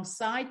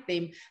alongside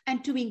them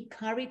and to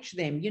encourage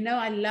them.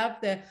 I love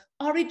the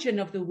origin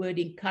of the word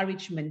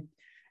encouragement,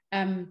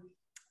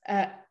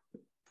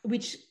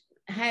 which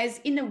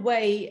has in a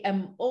way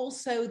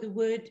also the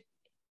word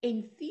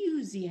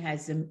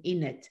enthusiasm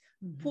in it.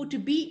 Mm-hmm. For to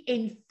be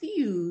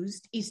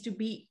enthused is to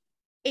be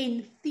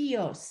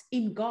entheos,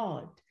 in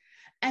God.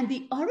 And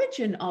the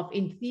origin of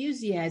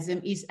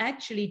enthusiasm is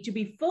actually to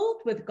be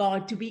filled with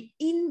God, to be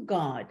in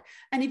God.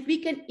 And if we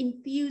can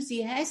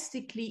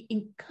enthusiastically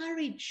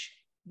encourage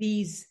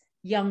these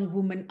young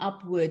women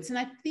upwards, and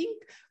I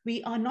think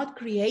we are not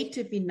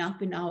creative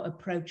enough in our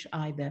approach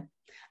either.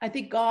 I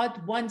think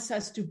God wants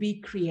us to be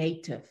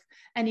creative,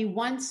 and he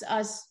wants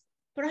us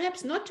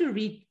perhaps not to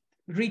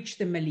reach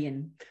the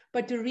million,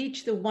 but to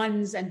reach the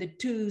ones and the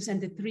twos and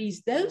the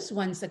threes, those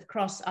ones that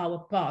cross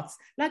our paths,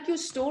 like your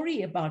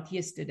story about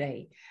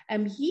yesterday.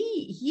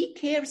 He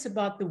cares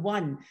about the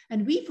one,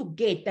 and we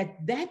forget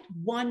that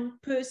one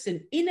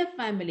person in a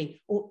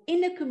family or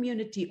in a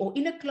community or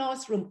in a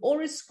classroom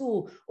or a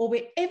school or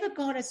wherever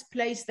God has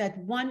placed that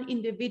one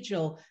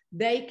individual,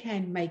 they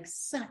can make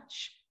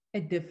such a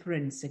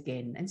difference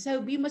again. And so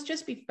we must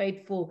just be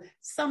faithful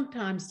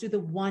sometimes to the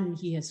one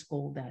he has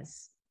called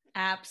us.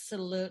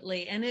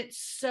 Absolutely. And it's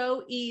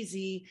so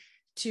easy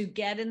to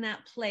get in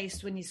that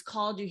place when he's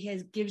called you. He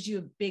gives you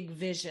a big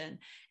vision.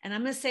 And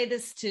I'm going to say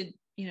this to,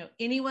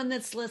 anyone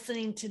that's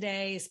listening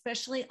today,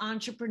 especially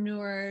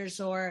entrepreneurs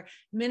or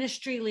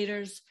ministry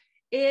leaders,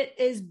 it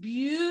is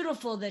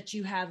beautiful that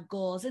you have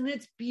goals, and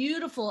it's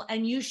beautiful,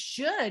 and you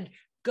should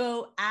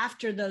go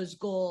after those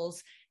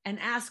goals and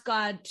ask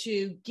God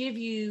to give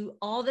you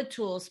all the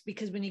tools,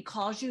 because when he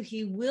calls you,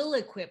 he will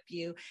equip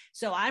you.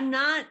 So I'm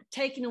not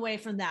taking away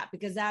from that,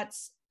 because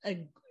that's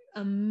an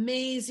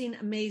amazing,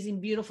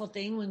 amazing, beautiful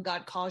thing when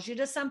God calls you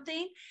to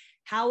something.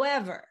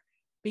 However,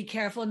 be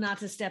careful not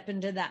to step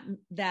into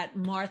that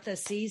Martha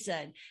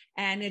season.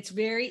 And it's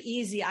very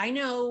easy. I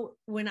know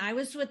when I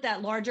was with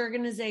that large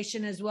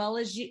organization, as well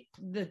as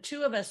the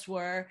two of us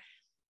were,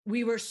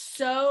 we were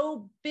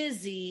so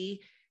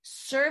busy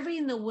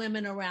serving the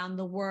women around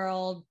the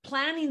world,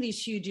 planning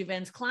these huge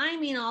events,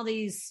 climbing all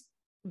these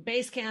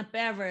base camp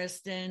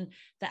Everest and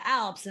the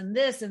Alps and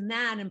this and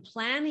that, and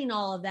planning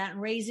all of that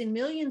and raising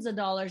millions of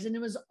dollars. And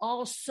it was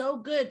all so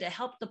good to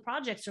help the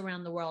projects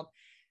around the world.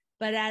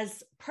 But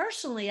as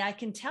personally, I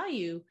can tell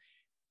you,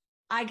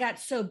 I got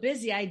so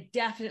busy, I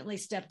definitely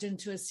stepped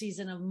into a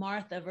season of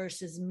Martha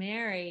versus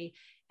Mary.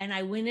 And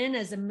I went in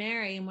as a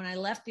Mary. And when I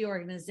left the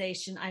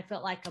organization, I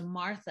felt like a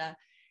Martha.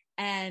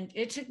 And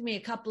it took me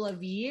a couple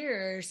of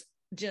years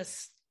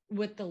just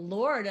with the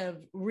Lord of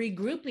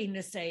regrouping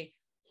to say,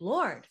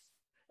 Lord,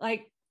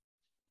 like,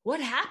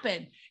 what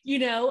happened?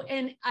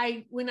 And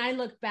when I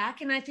look back,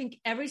 and I think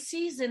every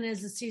season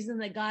is a season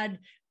that God,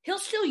 he'll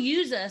still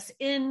use us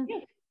in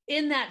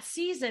that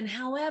season.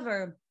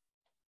 However,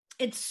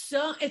 it's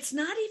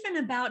not even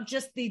about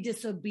just the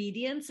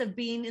disobedience of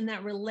being in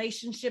that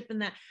relationship, in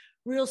that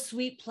real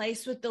sweet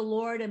place with the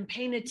Lord, and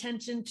paying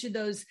attention to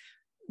those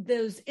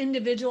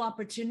individual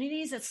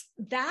opportunities. It's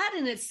that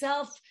in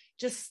itself,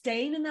 just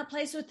staying in that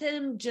place with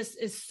him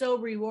just is so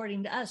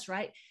rewarding to us,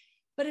 right?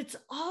 But it's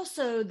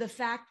also the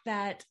fact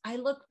that I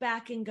look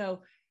back and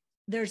go,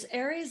 there's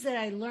areas that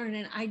I learned,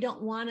 and I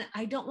don't want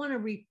to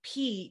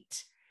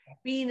repeat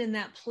being in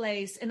that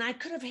place. And I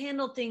could have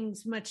handled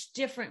things much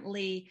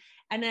differently.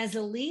 And as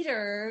a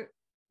leader,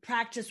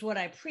 practice what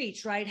I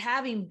preach, right?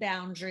 Having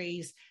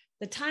boundaries,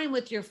 the time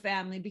with your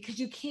family, because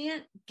you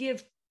can't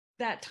give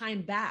that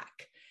time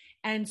back.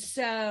 And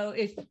so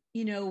if,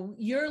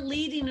 you're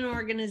leading an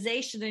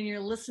organization and you're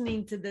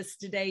listening to this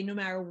today, no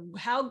matter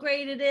how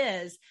great it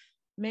is,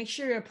 make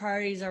sure your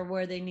priorities are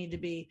where they need to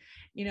be.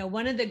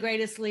 One of the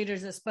greatest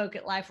leaders that spoke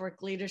at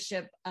LifeWork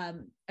Leadership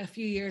a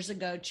few years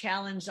ago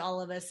challenged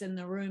all of us in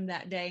the room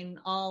that day, and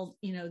all,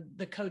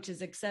 the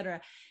coaches, et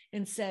cetera,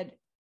 and said,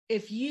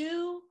 if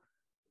you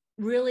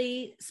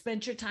really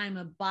spent your time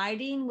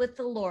abiding with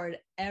the Lord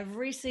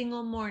every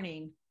single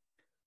morning,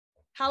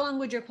 how long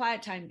would your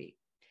quiet time be?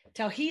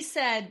 Till he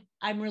said,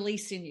 I'm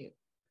releasing you.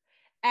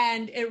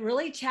 And it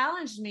really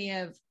challenged me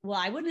of, well,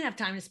 I wouldn't have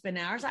time to spend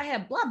hours. I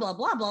have blah, blah,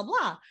 blah, blah,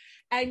 blah.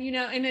 And,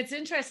 and it's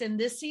interesting,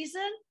 this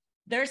season,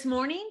 there's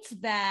mornings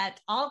that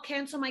I'll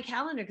cancel my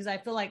calendar because I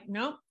feel like,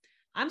 nope,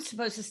 I'm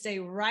supposed to stay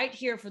right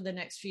here for the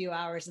next few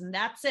hours. And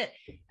that's it.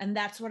 And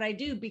that's what I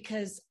do,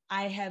 because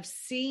I have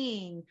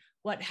seen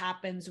what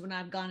happens when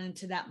I've gone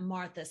into that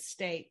Martha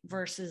state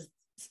versus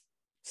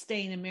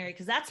staying in Mary,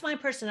 because that's my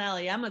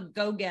personality. I'm a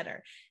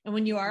go-getter. And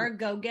when you are a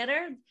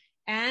go-getter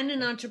and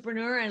an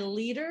entrepreneur and a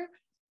leader,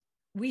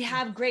 we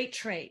have great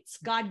traits.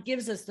 God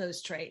gives us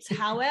those traits.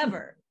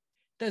 However,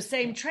 those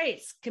same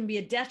traits can be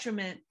a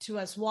detriment to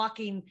us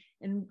walking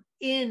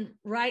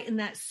right in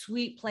that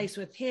sweet place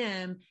with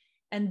him.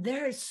 And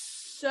there is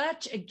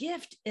such a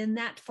gift in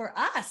that for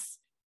us,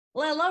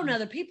 let alone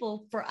other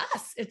people. For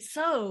us, it's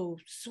so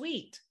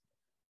sweet.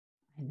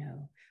 I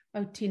know.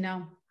 Oh,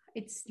 Tina,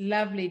 it's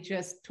lovely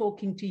just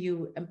talking to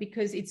you,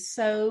 because it's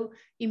so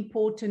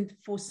important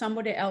for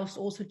somebody else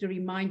also to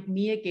remind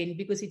me again,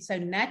 because it's so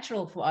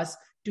natural for us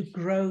to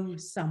grow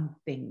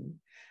something.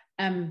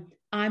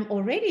 I'm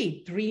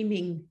already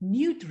dreaming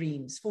new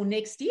dreams for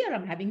next year.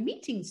 I'm having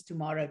meetings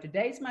tomorrow.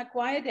 Today's my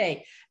choir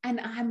day. And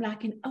I'm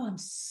like, I'm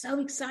so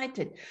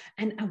excited.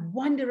 And I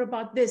wonder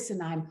about this.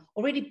 And I'm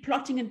already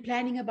plotting and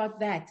planning about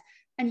that.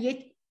 And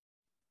yet,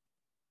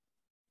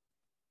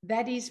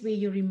 that is where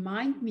you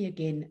remind me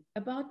again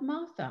about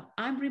Martha.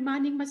 I'm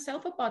reminding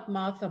myself about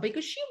Martha,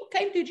 because she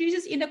came to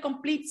Jesus in a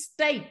complete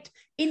state,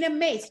 in a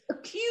mess,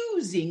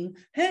 accusing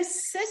her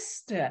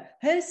sister,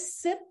 her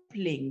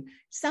sibling,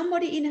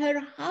 somebody in her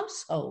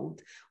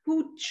household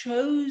who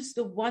chose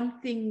the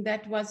one thing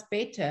that was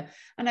better.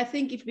 And I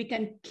think if we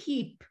can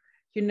keep,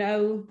 the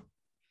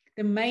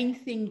main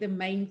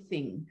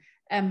thing,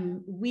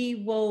 we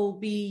will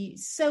be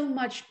so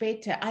much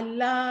better. I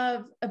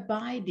love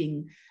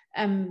abiding.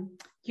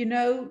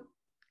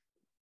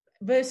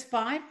 Verse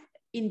 5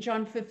 in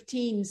John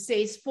 15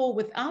 says, for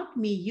without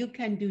me, you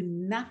can do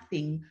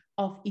nothing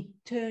of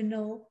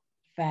eternal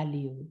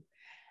value.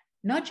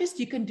 Not just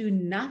you can do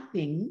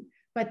nothing,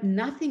 but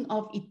nothing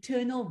of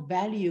eternal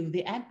value,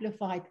 the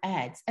Amplified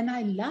adds. And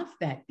I love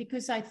that,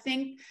 because I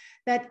think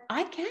that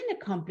I can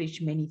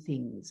accomplish many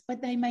things,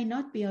 but they may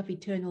not be of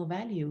eternal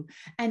value.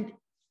 And,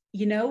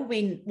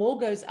 when all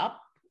goes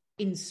up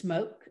in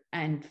smoke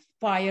and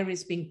fire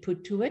is being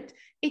put to it,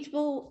 it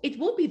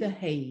will be the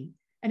hay.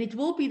 and it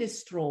will be the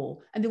straw,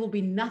 and there will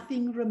be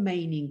nothing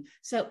remaining.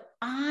 So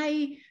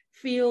I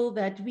feel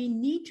that we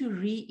need to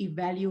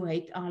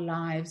reevaluate our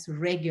lives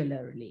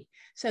regularly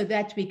so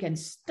that we can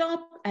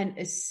stop and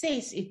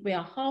assess if we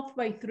are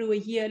halfway through a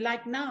year.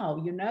 Like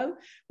now,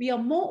 we are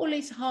more or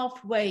less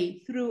halfway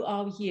through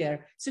our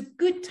year. It's a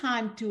good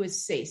time to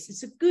assess.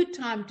 It's a good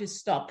time to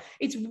stop.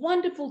 It's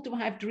wonderful to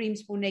have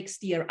dreams for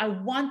next year. I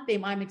want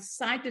them. I'm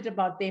excited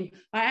about them.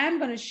 I am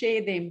going to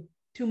share them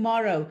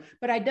tomorrow,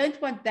 but I don't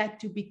want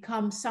that to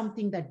become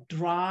something that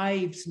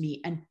drives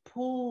me and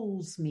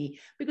pulls me,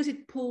 because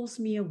it pulls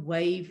me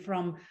away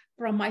from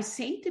my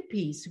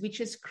centerpiece,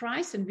 which is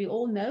Christ. And we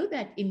all know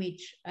that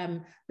image.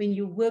 When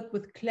you work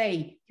with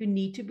clay, you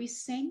need to be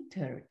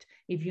centered.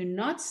 If you're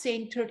not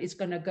centered, it's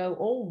going to go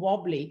all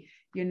wobbly,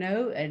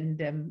 and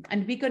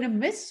we're going to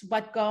miss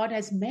what God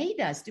has made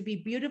us to be,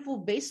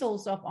 beautiful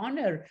vessels of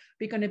honor.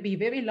 We're going to be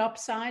very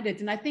lopsided.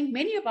 And I think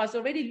many of us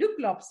already look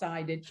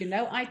lopsided,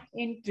 I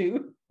tend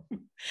to.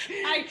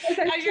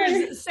 As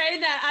you're saying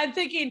that, I'm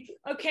thinking,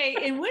 okay,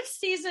 in which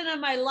season of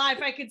my life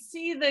I could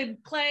see the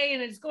clay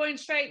and it's going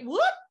straight,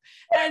 whoop,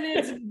 and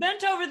it's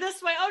bent over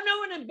this way. Oh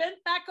no, and it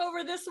bent back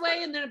over this way,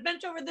 and then it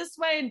bent over this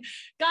way, and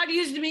God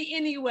used me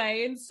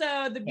anyway. And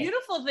so the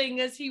beautiful thing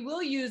is he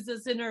will use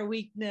us in our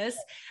weakness.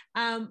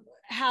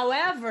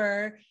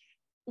 However,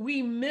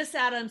 we miss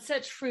out on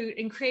such fruit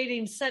and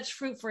creating such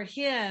fruit for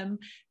him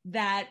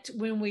that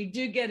when we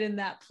do get in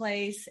that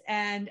place,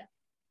 and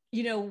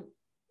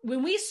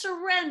when we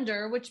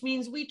surrender, which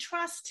means we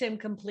trust him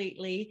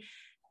completely,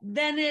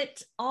 then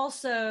it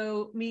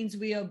also means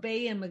we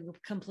obey him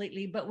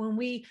completely. But when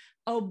we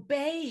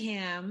obey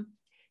him,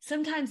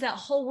 sometimes that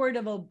whole word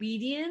of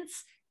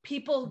obedience,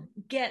 people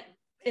get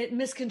it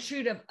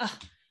misconstrued of,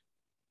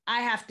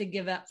 I have to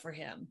give up for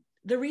him.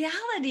 The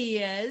reality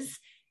is,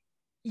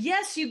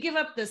 yes, you give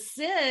up the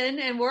sin,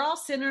 and we're all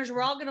sinners.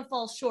 We're all going to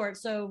fall short.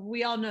 So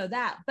we all know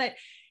that. But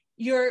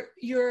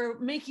you're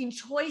making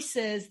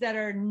choices that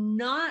are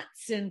not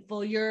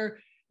sinful. You're,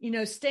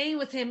 staying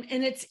with him,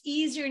 and it's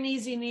easier and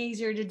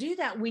easier to do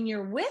that when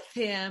you're with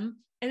him,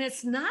 and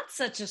it's not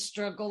such a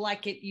struggle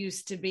like it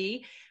used to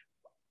be.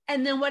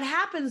 And then what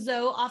happens,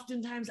 though,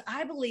 oftentimes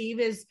I believe,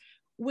 is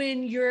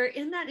when you're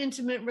in that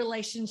intimate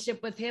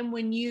relationship with him,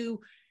 when you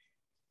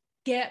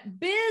get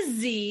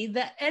busy,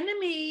 the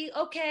enemy,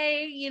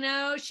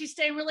 she's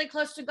staying really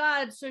close to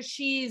God, so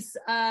she's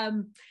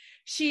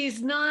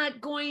not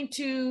going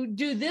to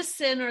do this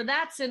sin or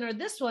that sin or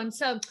this one.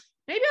 So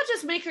maybe I'll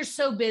just make her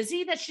so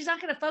busy that she's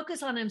not going to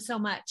focus on him so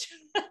much.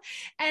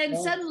 And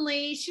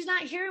suddenly she's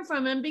not hearing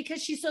from him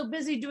because she's so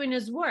busy doing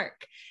his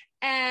work.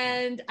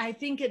 And I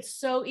think it's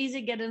so easy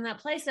to get in that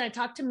place. And I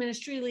talk to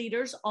ministry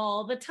leaders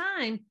all the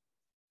time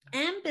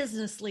and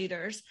business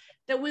leaders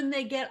that when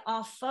they get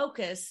off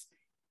focus,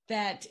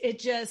 that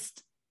it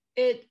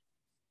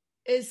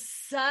is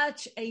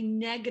such a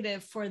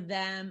negative for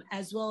them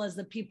as well as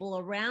the people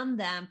around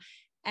them.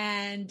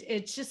 And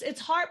it's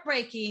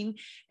heartbreaking.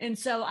 And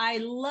so I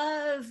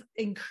love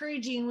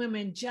encouraging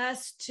women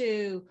just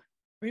to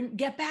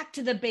get back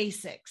to the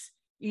basics.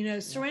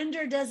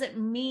 Surrender doesn't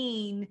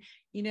mean,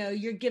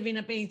 you're giving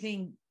up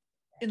anything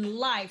in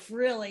life,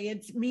 really.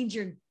 It means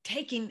you're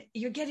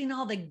getting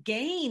all the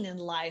gain in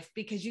life,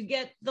 because you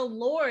get the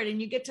Lord and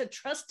you get to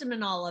trust him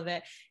in all of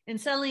it. And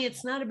suddenly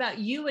it's not about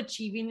you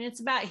achieving,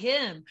 it's about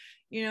him,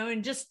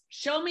 and just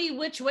show me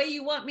which way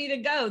you want me to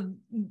go,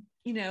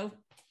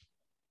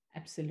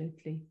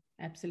 Absolutely.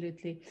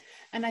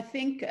 And I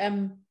think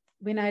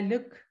when I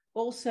look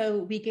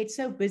also, we get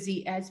so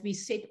busy, as we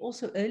said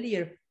also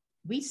earlier,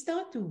 we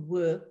start to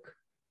work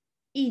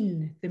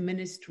in the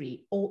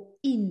ministry or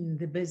in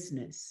the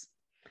business,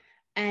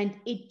 and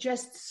it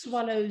just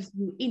swallows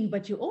you in.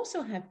 But you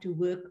also have to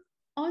work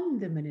on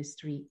the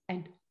ministry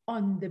and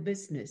on the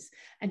business.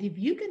 And if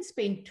you can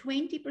spend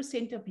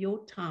 20% of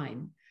your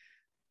time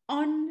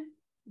on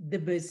the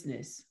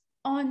business,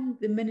 on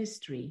the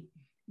ministry,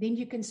 then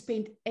you can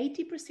spend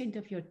 80%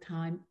 of your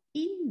time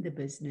in the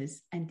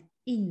business and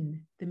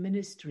in the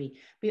ministry,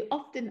 where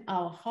often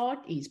our heart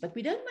is, but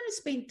we don't want to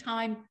spend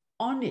time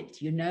on it,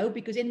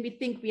 because then we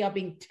think we are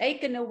being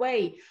taken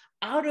away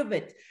out of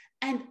it.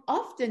 And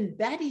often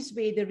that is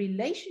where the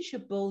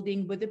relationship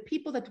building with the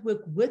people that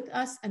work with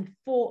us and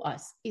for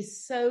us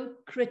is so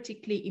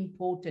critically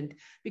important.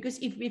 Because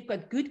if we've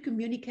got good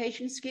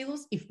communication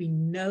skills, if we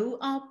know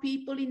our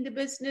people in the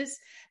business,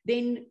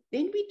 then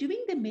we're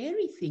doing the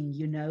Mary thing,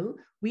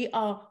 We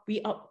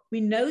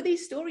know their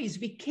stories.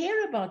 We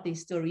care about their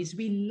stories.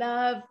 We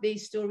love their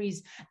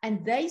stories,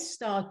 and they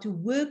start to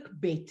work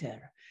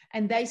better.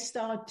 And they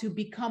start to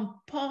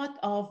become part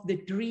of the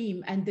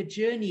dream and the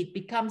journey. It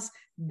becomes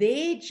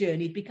their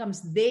journey. It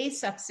becomes their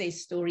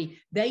success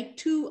story. They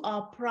too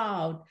are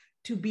proud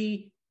to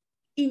be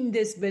in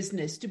this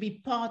business, to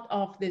be part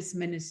of this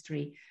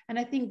ministry. And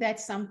I think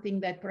that's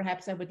something that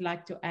perhaps I would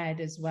like to add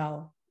as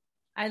well.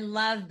 I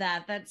love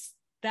that.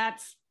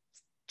 That's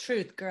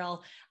truth,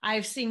 girl.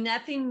 I've seen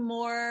nothing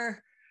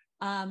more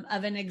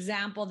of an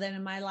example than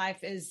in my life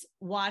is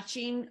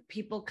watching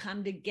people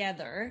come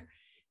together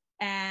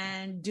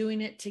and doing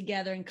it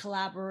together in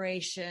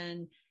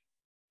collaboration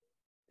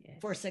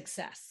for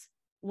success.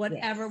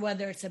 Whatever,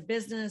 whether it's a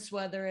business,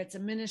 whether it's a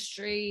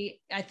ministry.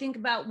 I think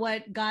about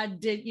what God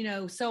did.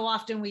 So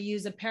often we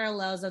use the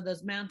parallels of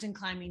those mountain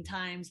climbing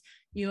times,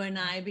 you and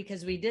I,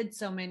 because we did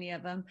so many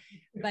of them,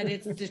 but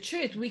it's the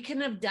truth. We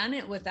couldn't have done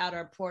it without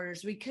our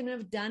porters. We couldn't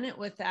have done it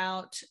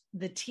without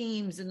the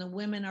teams and the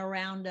women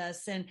around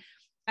us. And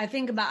I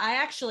think about,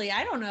 I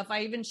don't know if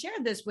I even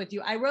shared this with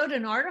you. I wrote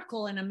an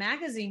article in a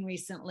magazine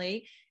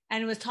recently,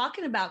 and it was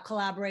talking about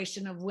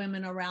collaboration of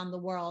women around the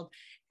world.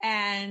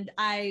 And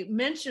I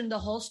mentioned the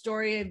whole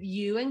story of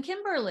you and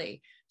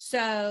Kimberly.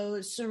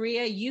 So,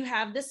 Suria, you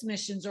have this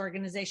missions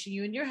organization.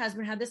 You and your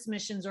husband have this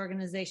missions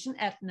organization,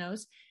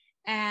 Ethnos.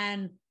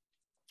 And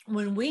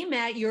when we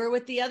met, you were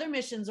with the other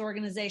missions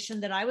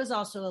organization that I was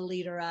also a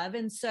leader of.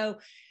 And so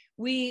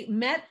we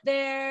met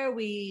there.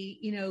 We,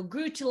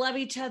 grew to love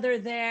each other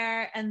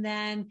there. And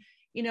then,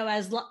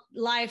 as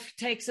life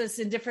takes us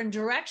in different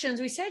directions,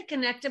 we stayed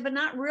connected, but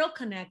not real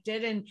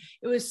connected. And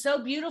it was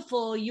so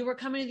beautiful. You were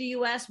coming to the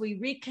US, we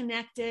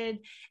reconnected.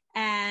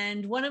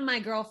 And one of my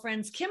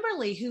girlfriends,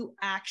 Kimberly, who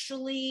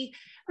actually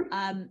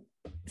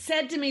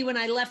said to me when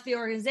I left the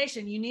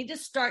organization, you need to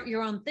start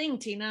your own thing,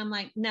 Tina. I'm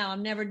like, no,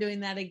 I'm never doing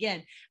that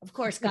again. Of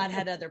course, God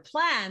had other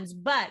plans,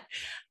 but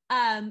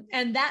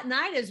and that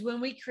night is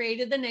when we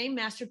created the name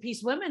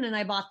Masterpiece Women, and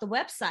I bought the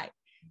website.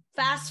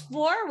 Fast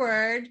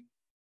forward,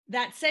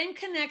 that same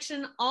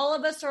connection, all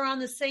of us are on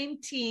the same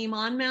team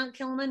on Mount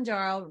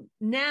Kilimanjaro.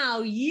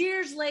 Now,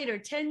 years later,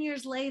 10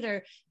 years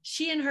later,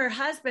 she and her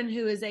husband,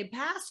 who is a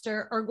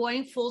pastor, are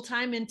going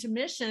full-time into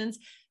missions,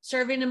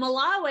 serving in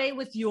Malawi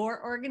with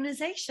your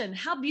organization.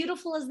 How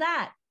beautiful is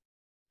that?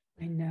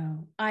 I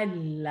know. I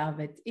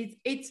love it.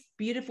 It's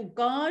beautiful.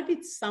 God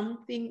did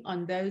something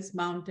on those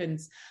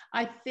mountains.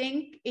 I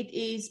think it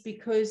is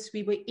because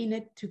we were in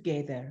it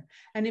together.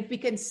 And if we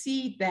can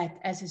see that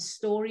as a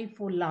story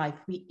for life,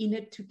 we're in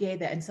it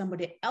together, and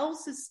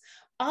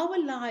our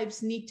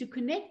lives need to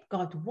connect.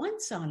 God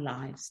wants our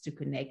lives to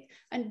connect.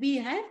 And we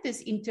have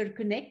this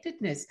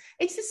interconnectedness.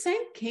 It's the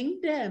same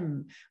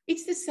kingdom.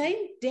 It's the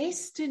same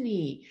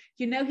destiny.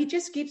 He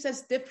just gives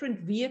us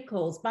different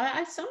vehicles. But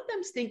I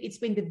sometimes think it's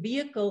when the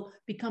vehicle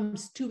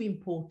becomes too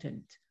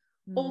important.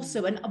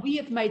 Also, and we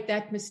have made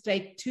that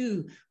mistake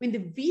too, when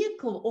the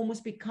vehicle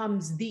almost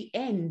becomes the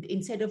end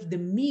instead of the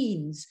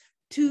means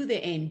to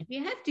the end. We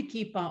have to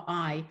keep our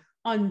eye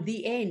on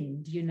the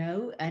end,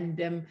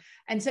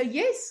 and so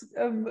yes,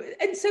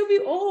 and so we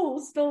all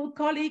still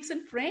colleagues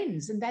and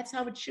friends, and that's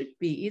how it should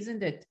be,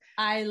 isn't it?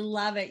 I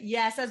love it.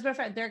 Yes, as a matter of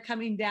fact, they're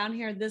coming down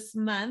here this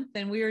month,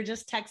 and we were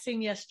just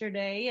texting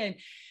yesterday, and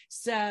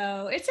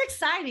so it's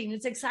exciting.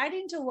 It's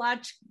exciting to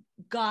watch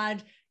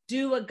God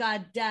do what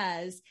God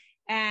does,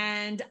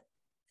 and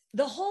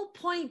the whole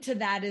point to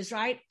that is,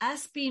 right,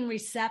 us being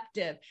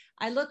receptive.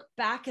 I look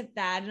back at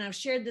that, and I've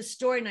shared the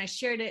story, and I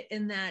shared it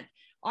in that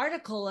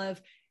article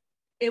of,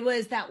 it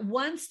was that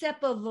one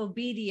step of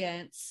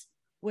obedience,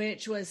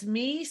 which was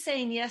me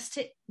saying yes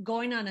to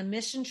going on a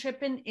mission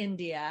trip in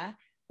India,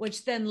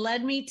 which then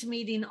led me to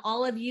meeting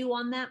all of you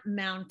on that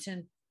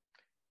mountain.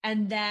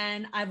 And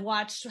then I've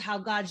watched how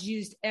God's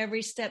used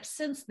every step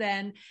since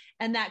then.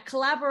 And that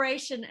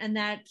collaboration and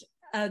that,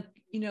 of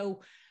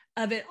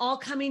it all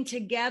coming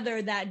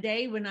together that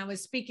day when I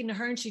was speaking to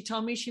her and she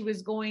told me she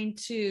was going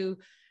to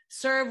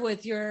serve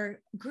with your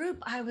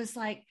group, I was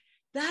like,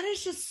 that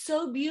is just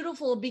so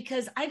beautiful,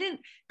 because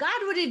God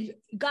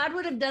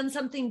would have done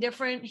something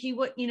different. He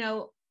would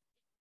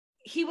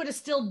have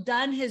still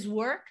done his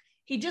work.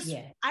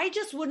 I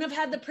just wouldn't have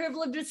had the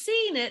privilege of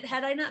seeing it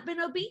had I not been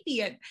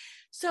obedient.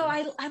 So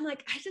I'm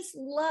like, I just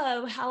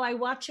love how I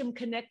watch him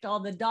connect all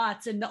the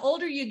dots. And the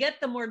older you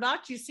get, the more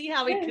dots you see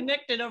how he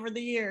connected over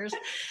the years.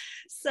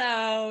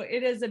 So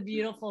it is a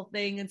beautiful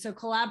thing. And so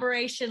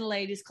collaboration,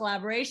 ladies,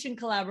 collaboration.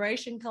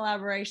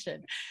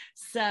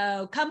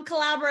 So come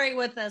collaborate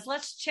with us.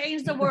 Let's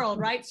change the world,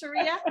 right,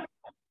 Suria?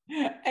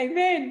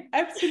 Amen.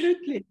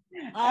 Absolutely.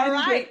 All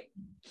right.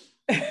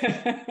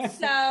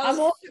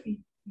 So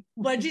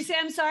what'd you say?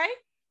 I'm sorry?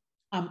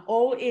 I'm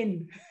all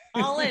in.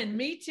 All in.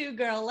 Me too,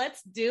 girl.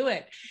 Let's do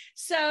it.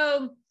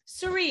 So,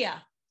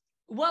 Suria,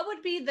 what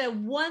would be the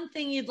one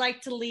thing you'd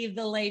like to leave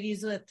the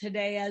ladies with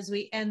today as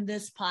we end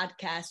this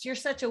podcast? You're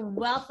such a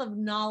wealth of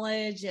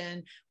knowledge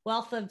and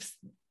wealth of,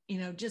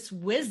 just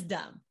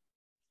wisdom.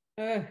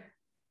 I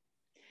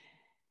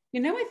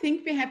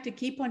think we have to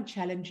keep on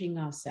challenging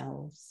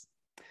ourselves.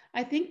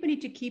 I think we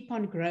need to keep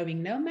on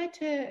growing,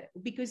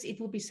 because it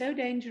will be so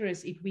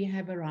dangerous if we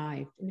have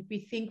arrived and if we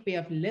think we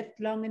have lived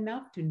long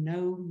enough to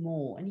know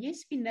more. And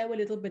yes, we know a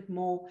little bit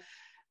more,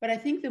 but I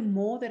think the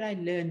more that I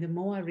learn, the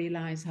more I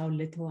realize how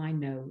little I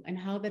know and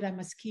how that I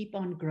must keep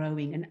on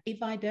growing. And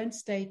if I don't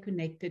stay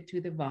connected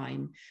to the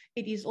vine,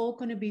 it is all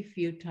going to be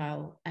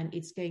futile, and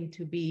it's going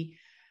to be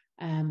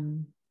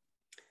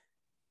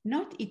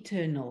not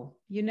eternal.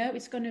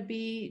 It's going to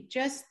be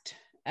just,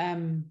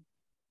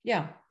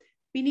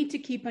 we need to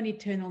keep an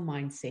eternal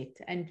mindset,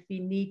 and we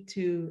need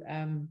to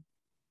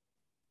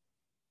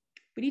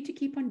we need to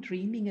keep on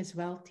dreaming as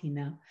well,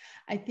 Tina.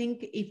 I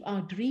think if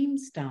our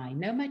dreams die,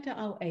 no matter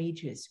our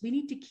ages, we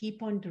need to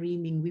keep on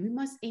dreaming. We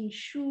must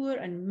ensure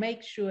and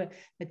make sure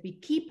that we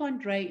keep on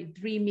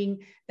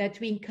dreaming, that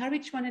we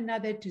encourage one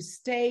another to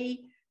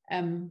stay,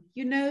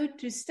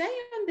 to stay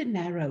on the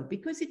narrow,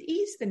 because it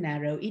is the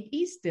narrow. It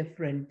is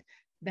different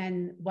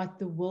than what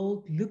the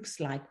world looks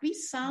like. We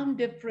sound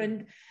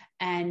different,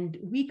 and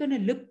we're going to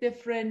look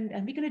different,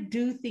 and we're going to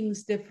do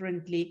things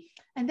differently.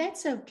 And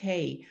that's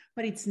okay.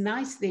 But it's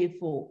nice,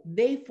 therefore,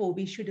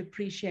 we should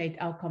appreciate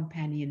our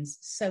companions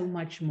so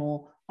much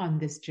more on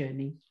this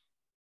journey.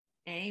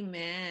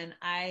 Amen.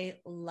 I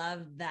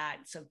love that.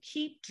 So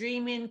keep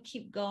dreaming,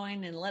 keep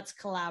going, and let's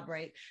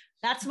collaborate.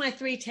 That's my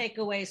 3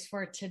 takeaways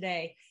for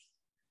today.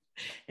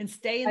 And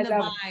stay in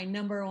the vine,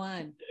 number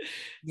 1.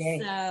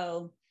 Yes.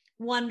 So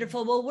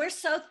wonderful. Well, we're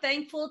so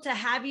thankful to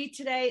have you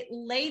today.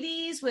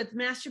 Ladies with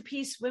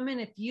Masterpiece Women,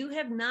 if you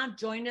have not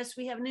joined us,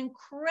 we have an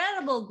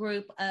incredible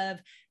group of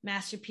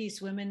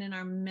Masterpiece Women in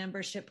our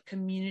membership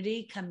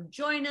community. Come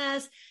join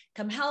us.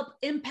 Come help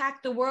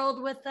impact the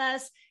world with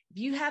us.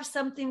 If you have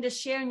something to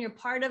share and you're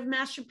part of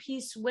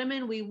Masterpiece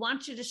Women, we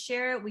want you to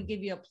share it. We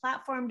give you a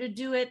platform to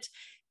do it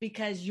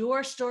because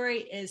your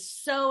story is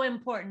so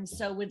important.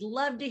 So we'd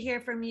love to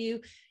hear from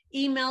you.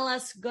 Email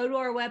us, go to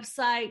our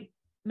website,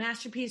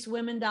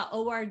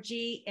 masterpiecewomen.org,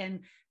 and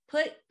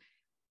put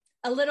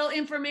a little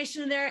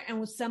information there,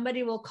 and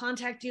somebody will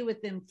contact you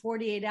within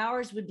 48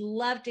 hours. We'd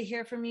love to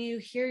hear from you,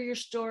 hear your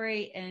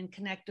story, and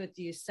connect with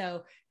you.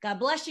 So God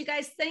bless you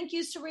guys. Thank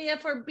you, Suria,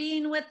 for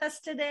being with us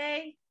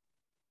today.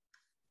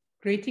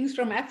 Greetings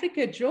from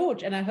Africa,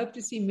 George, and I hope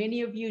to see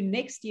many of you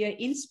next year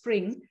in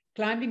spring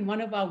climbing one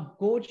of our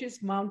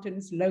gorgeous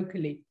mountains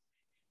locally.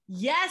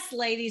 Yes,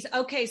 ladies.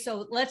 Okay,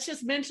 so let's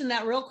just mention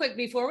that real quick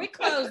before we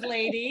close,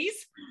 ladies.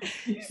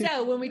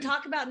 So when we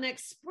talk about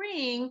next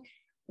spring,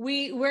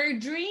 we're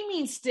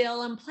dreaming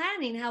still and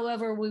planning.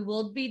 However, we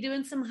will be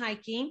doing some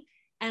hiking,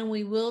 and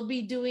we will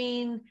be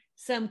doing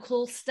some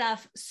cool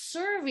stuff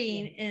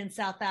serving in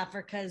South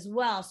Africa as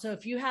well. So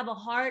if you have a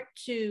heart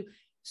to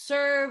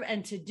serve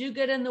and to do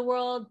good in the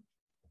world,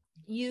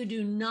 you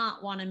do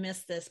not want to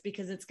miss this,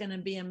 because it's going to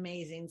be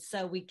amazing.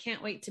 So we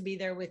can't wait to be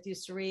there with you,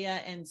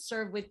 Suria, and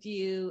serve with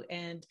you.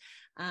 And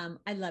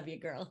I love you,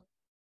 girl.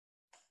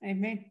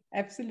 Amen.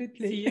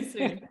 Absolutely. See you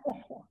soon.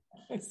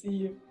 See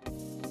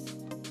you.